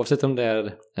oavsett om det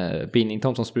är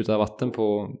Binnington som sprutar vatten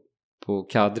på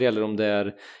Kadri, eller om det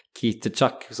är Keith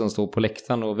Chuck som står på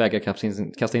läktaren och vägrar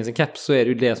kasta in sin caps, så är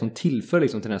det ju det som tillför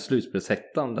liksom till den här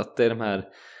slutspelshettan, att det är de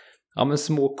här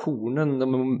små kornen,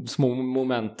 de små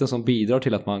momenten som bidrar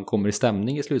till att man kommer i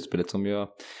stämning i slutspelet, som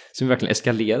verkligen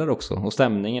eskalerar också, och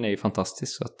stämningen är ju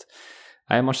fantastisk. Så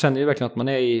att man känner ju verkligen att man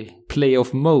är i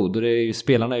playoff mode, och det är ju,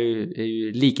 spelarna är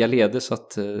ju lika ledes, så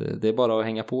att det är bara att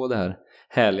hänga på det här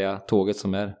härliga tåget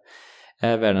som är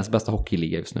världens bästa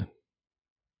hockeyliga just nu.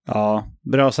 Ja,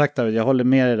 bra sagt, David. Jag håller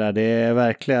med dig där. Det är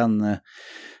verkligen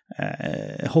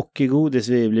hockeygodis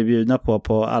vi blir bjudna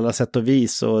på alla sätt och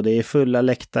vis, och det är fulla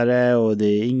läktare och det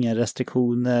är inga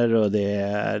restriktioner, och det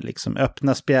är liksom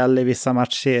öppna spel i vissa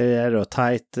matcher och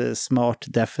tight, smart,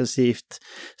 defensivt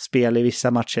spel i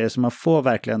vissa matcher, så man får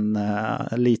verkligen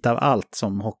lite av allt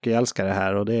som hockeyälskare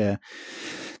här, och det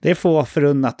är få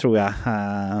förunnat, tror jag,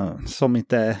 som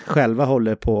inte själva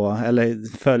håller på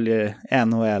eller följer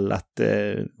NHL, att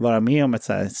vara med om ett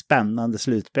så här spännande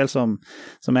slutspel som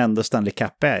ändå Stanley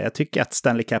Cup är. Jag tycker att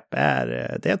Stanley Cup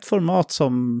är ett format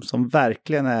som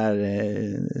verkligen är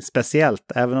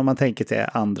speciellt, även om man tänker till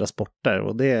andra sporter,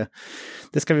 och det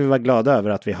ska vi vara glada över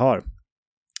att vi har.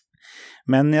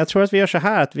 Men jag tror att vi gör så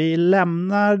här, att vi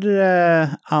lämnar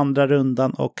andra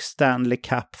rundan och Stanley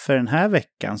Cup för den här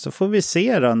veckan. Så får vi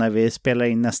se då när vi spelar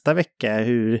in nästa vecka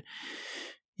hur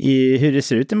det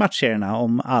ser ut i matcherna.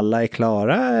 Om alla är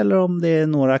klara eller om det är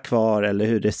några kvar, eller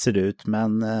hur det ser ut.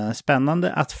 Men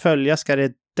spännande att följa ska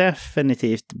det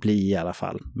definitivt bli i alla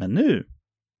fall. Men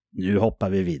nu hoppar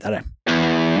vi vidare.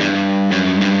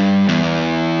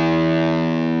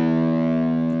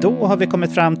 Då har vi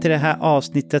kommit fram till det här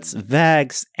avsnittets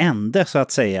vägs ände så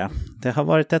att säga. Det har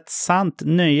varit ett sant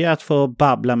nöje att få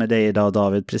babbla med dig idag,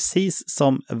 David, precis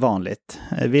som vanligt.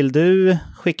 Vill du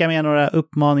skicka med några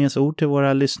uppmaningens ord till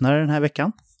våra lyssnare den här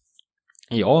veckan?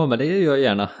 Ja, men det gör jag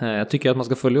gärna. Jag tycker att man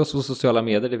ska följa oss på sociala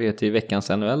medier, det vet i veckans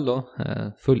NHL då.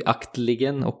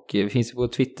 Följaktligen, och vi finns på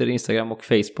Twitter, Instagram och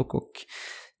Facebook, och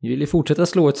vi vill ju fortsätta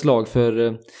slå ett slag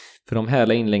för de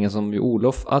härliga inläggen som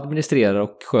Olof administrerar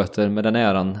och sköter med den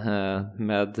äran,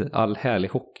 med all härlig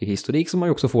hockeyhistorik som man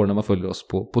ju också får när man följer oss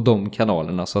på de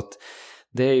kanalerna. Så att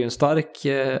det är ju en stark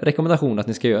rekommendation att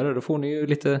ni ska göra det. Då får ni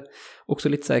ju också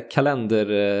lite så här kalender,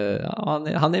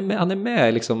 han är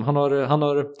med liksom, han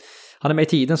är med i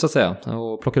tiden så att säga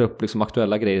och plockar upp liksom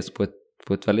aktuella grejer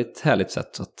på ett väldigt härligt sätt.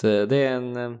 Så att det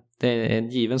är en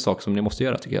given sak som ni måste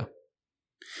göra, tycker jag.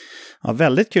 Ja,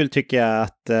 väldigt kul tycker jag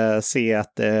att se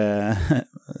att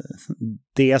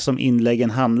det som inläggen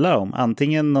handlar om,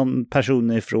 antingen någon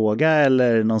person i fråga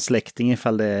eller någon släkting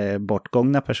ifall det är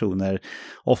bortgångna personer,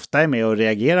 ofta är med och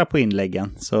reagerar på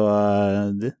inläggen. Så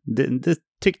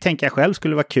tänker jag själv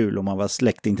skulle vara kul om man var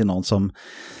släkting till någon som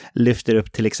lyfter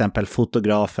upp till exempel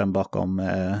fotografen bakom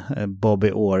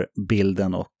Bobby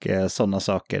Orr-bilden och sådana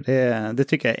saker. Det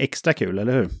tycker jag är extra kul,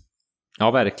 eller hur?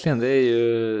 Ja, verkligen. Det är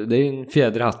ju en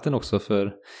fjäder i hatten också för,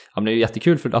 ja, men det är ju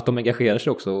jättekul för att de engagerar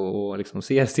sig också och liksom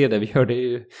ser det vi gör, det är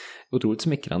ju otroligt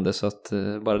smickrande, så att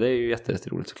bara det är ju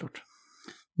jätteroligt såklart.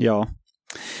 Ja,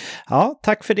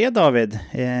 tack för det, David.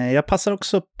 Jag passar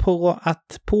också på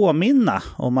att påminna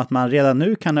om att man redan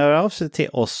nu kan höra av sig till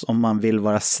oss om man vill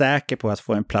vara säker på att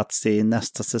få en plats i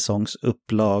nästa säsongs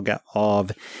upplaga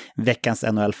av veckans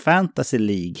NHL Fantasy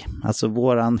League. Alltså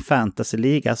våran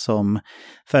fantasyliga som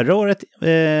förra året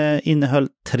innehöll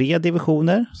 3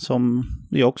 divisioner, som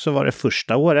ju också var det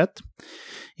första året.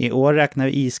 I år räknar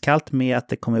vi iskallt med att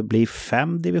det kommer bli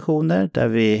 5 divisioner där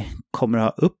vi kommer ha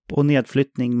upp- och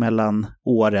nedflyttning mellan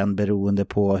åren beroende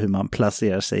på hur man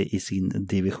placerar sig i sin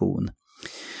division.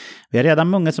 Vi har redan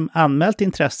många som anmält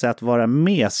intresse att vara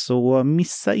med, så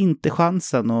missa inte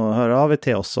chansen och hör av er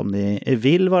till oss om ni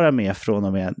vill vara med från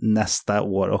och med nästa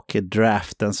år och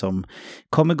draften som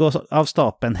kommer gå av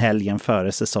stapeln helgen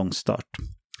före säsongstart.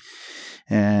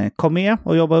 Kom med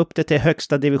och jobba upp det till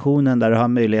högsta divisionen där du har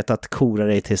möjlighet att kora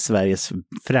dig till Sveriges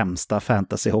främsta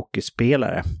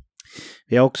fantasy-hockeyspelare.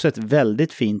 Vi har också ett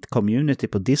väldigt fint community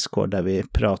på Discord där vi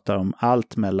pratar om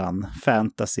allt mellan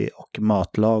fantasy och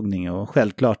matlagning och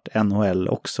självklart NHL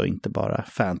också, inte bara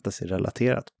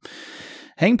fantasy-relaterat.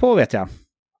 Häng på, vet jag!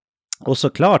 Och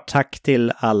såklart tack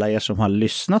till alla er som har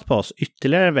lyssnat på oss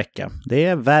ytterligare en vecka. Det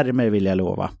är värmer, vill jag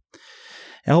lova.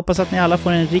 Jag hoppas att ni alla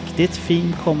får en riktigt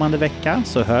fin kommande vecka,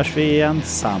 så hörs vi igen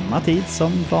samma tid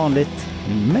som vanligt.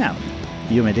 Men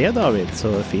i och med det, David,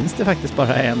 så finns det faktiskt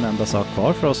bara en enda sak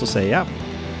kvar för oss att säga.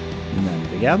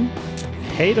 Nämligen,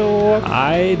 hej då!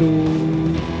 Hej då!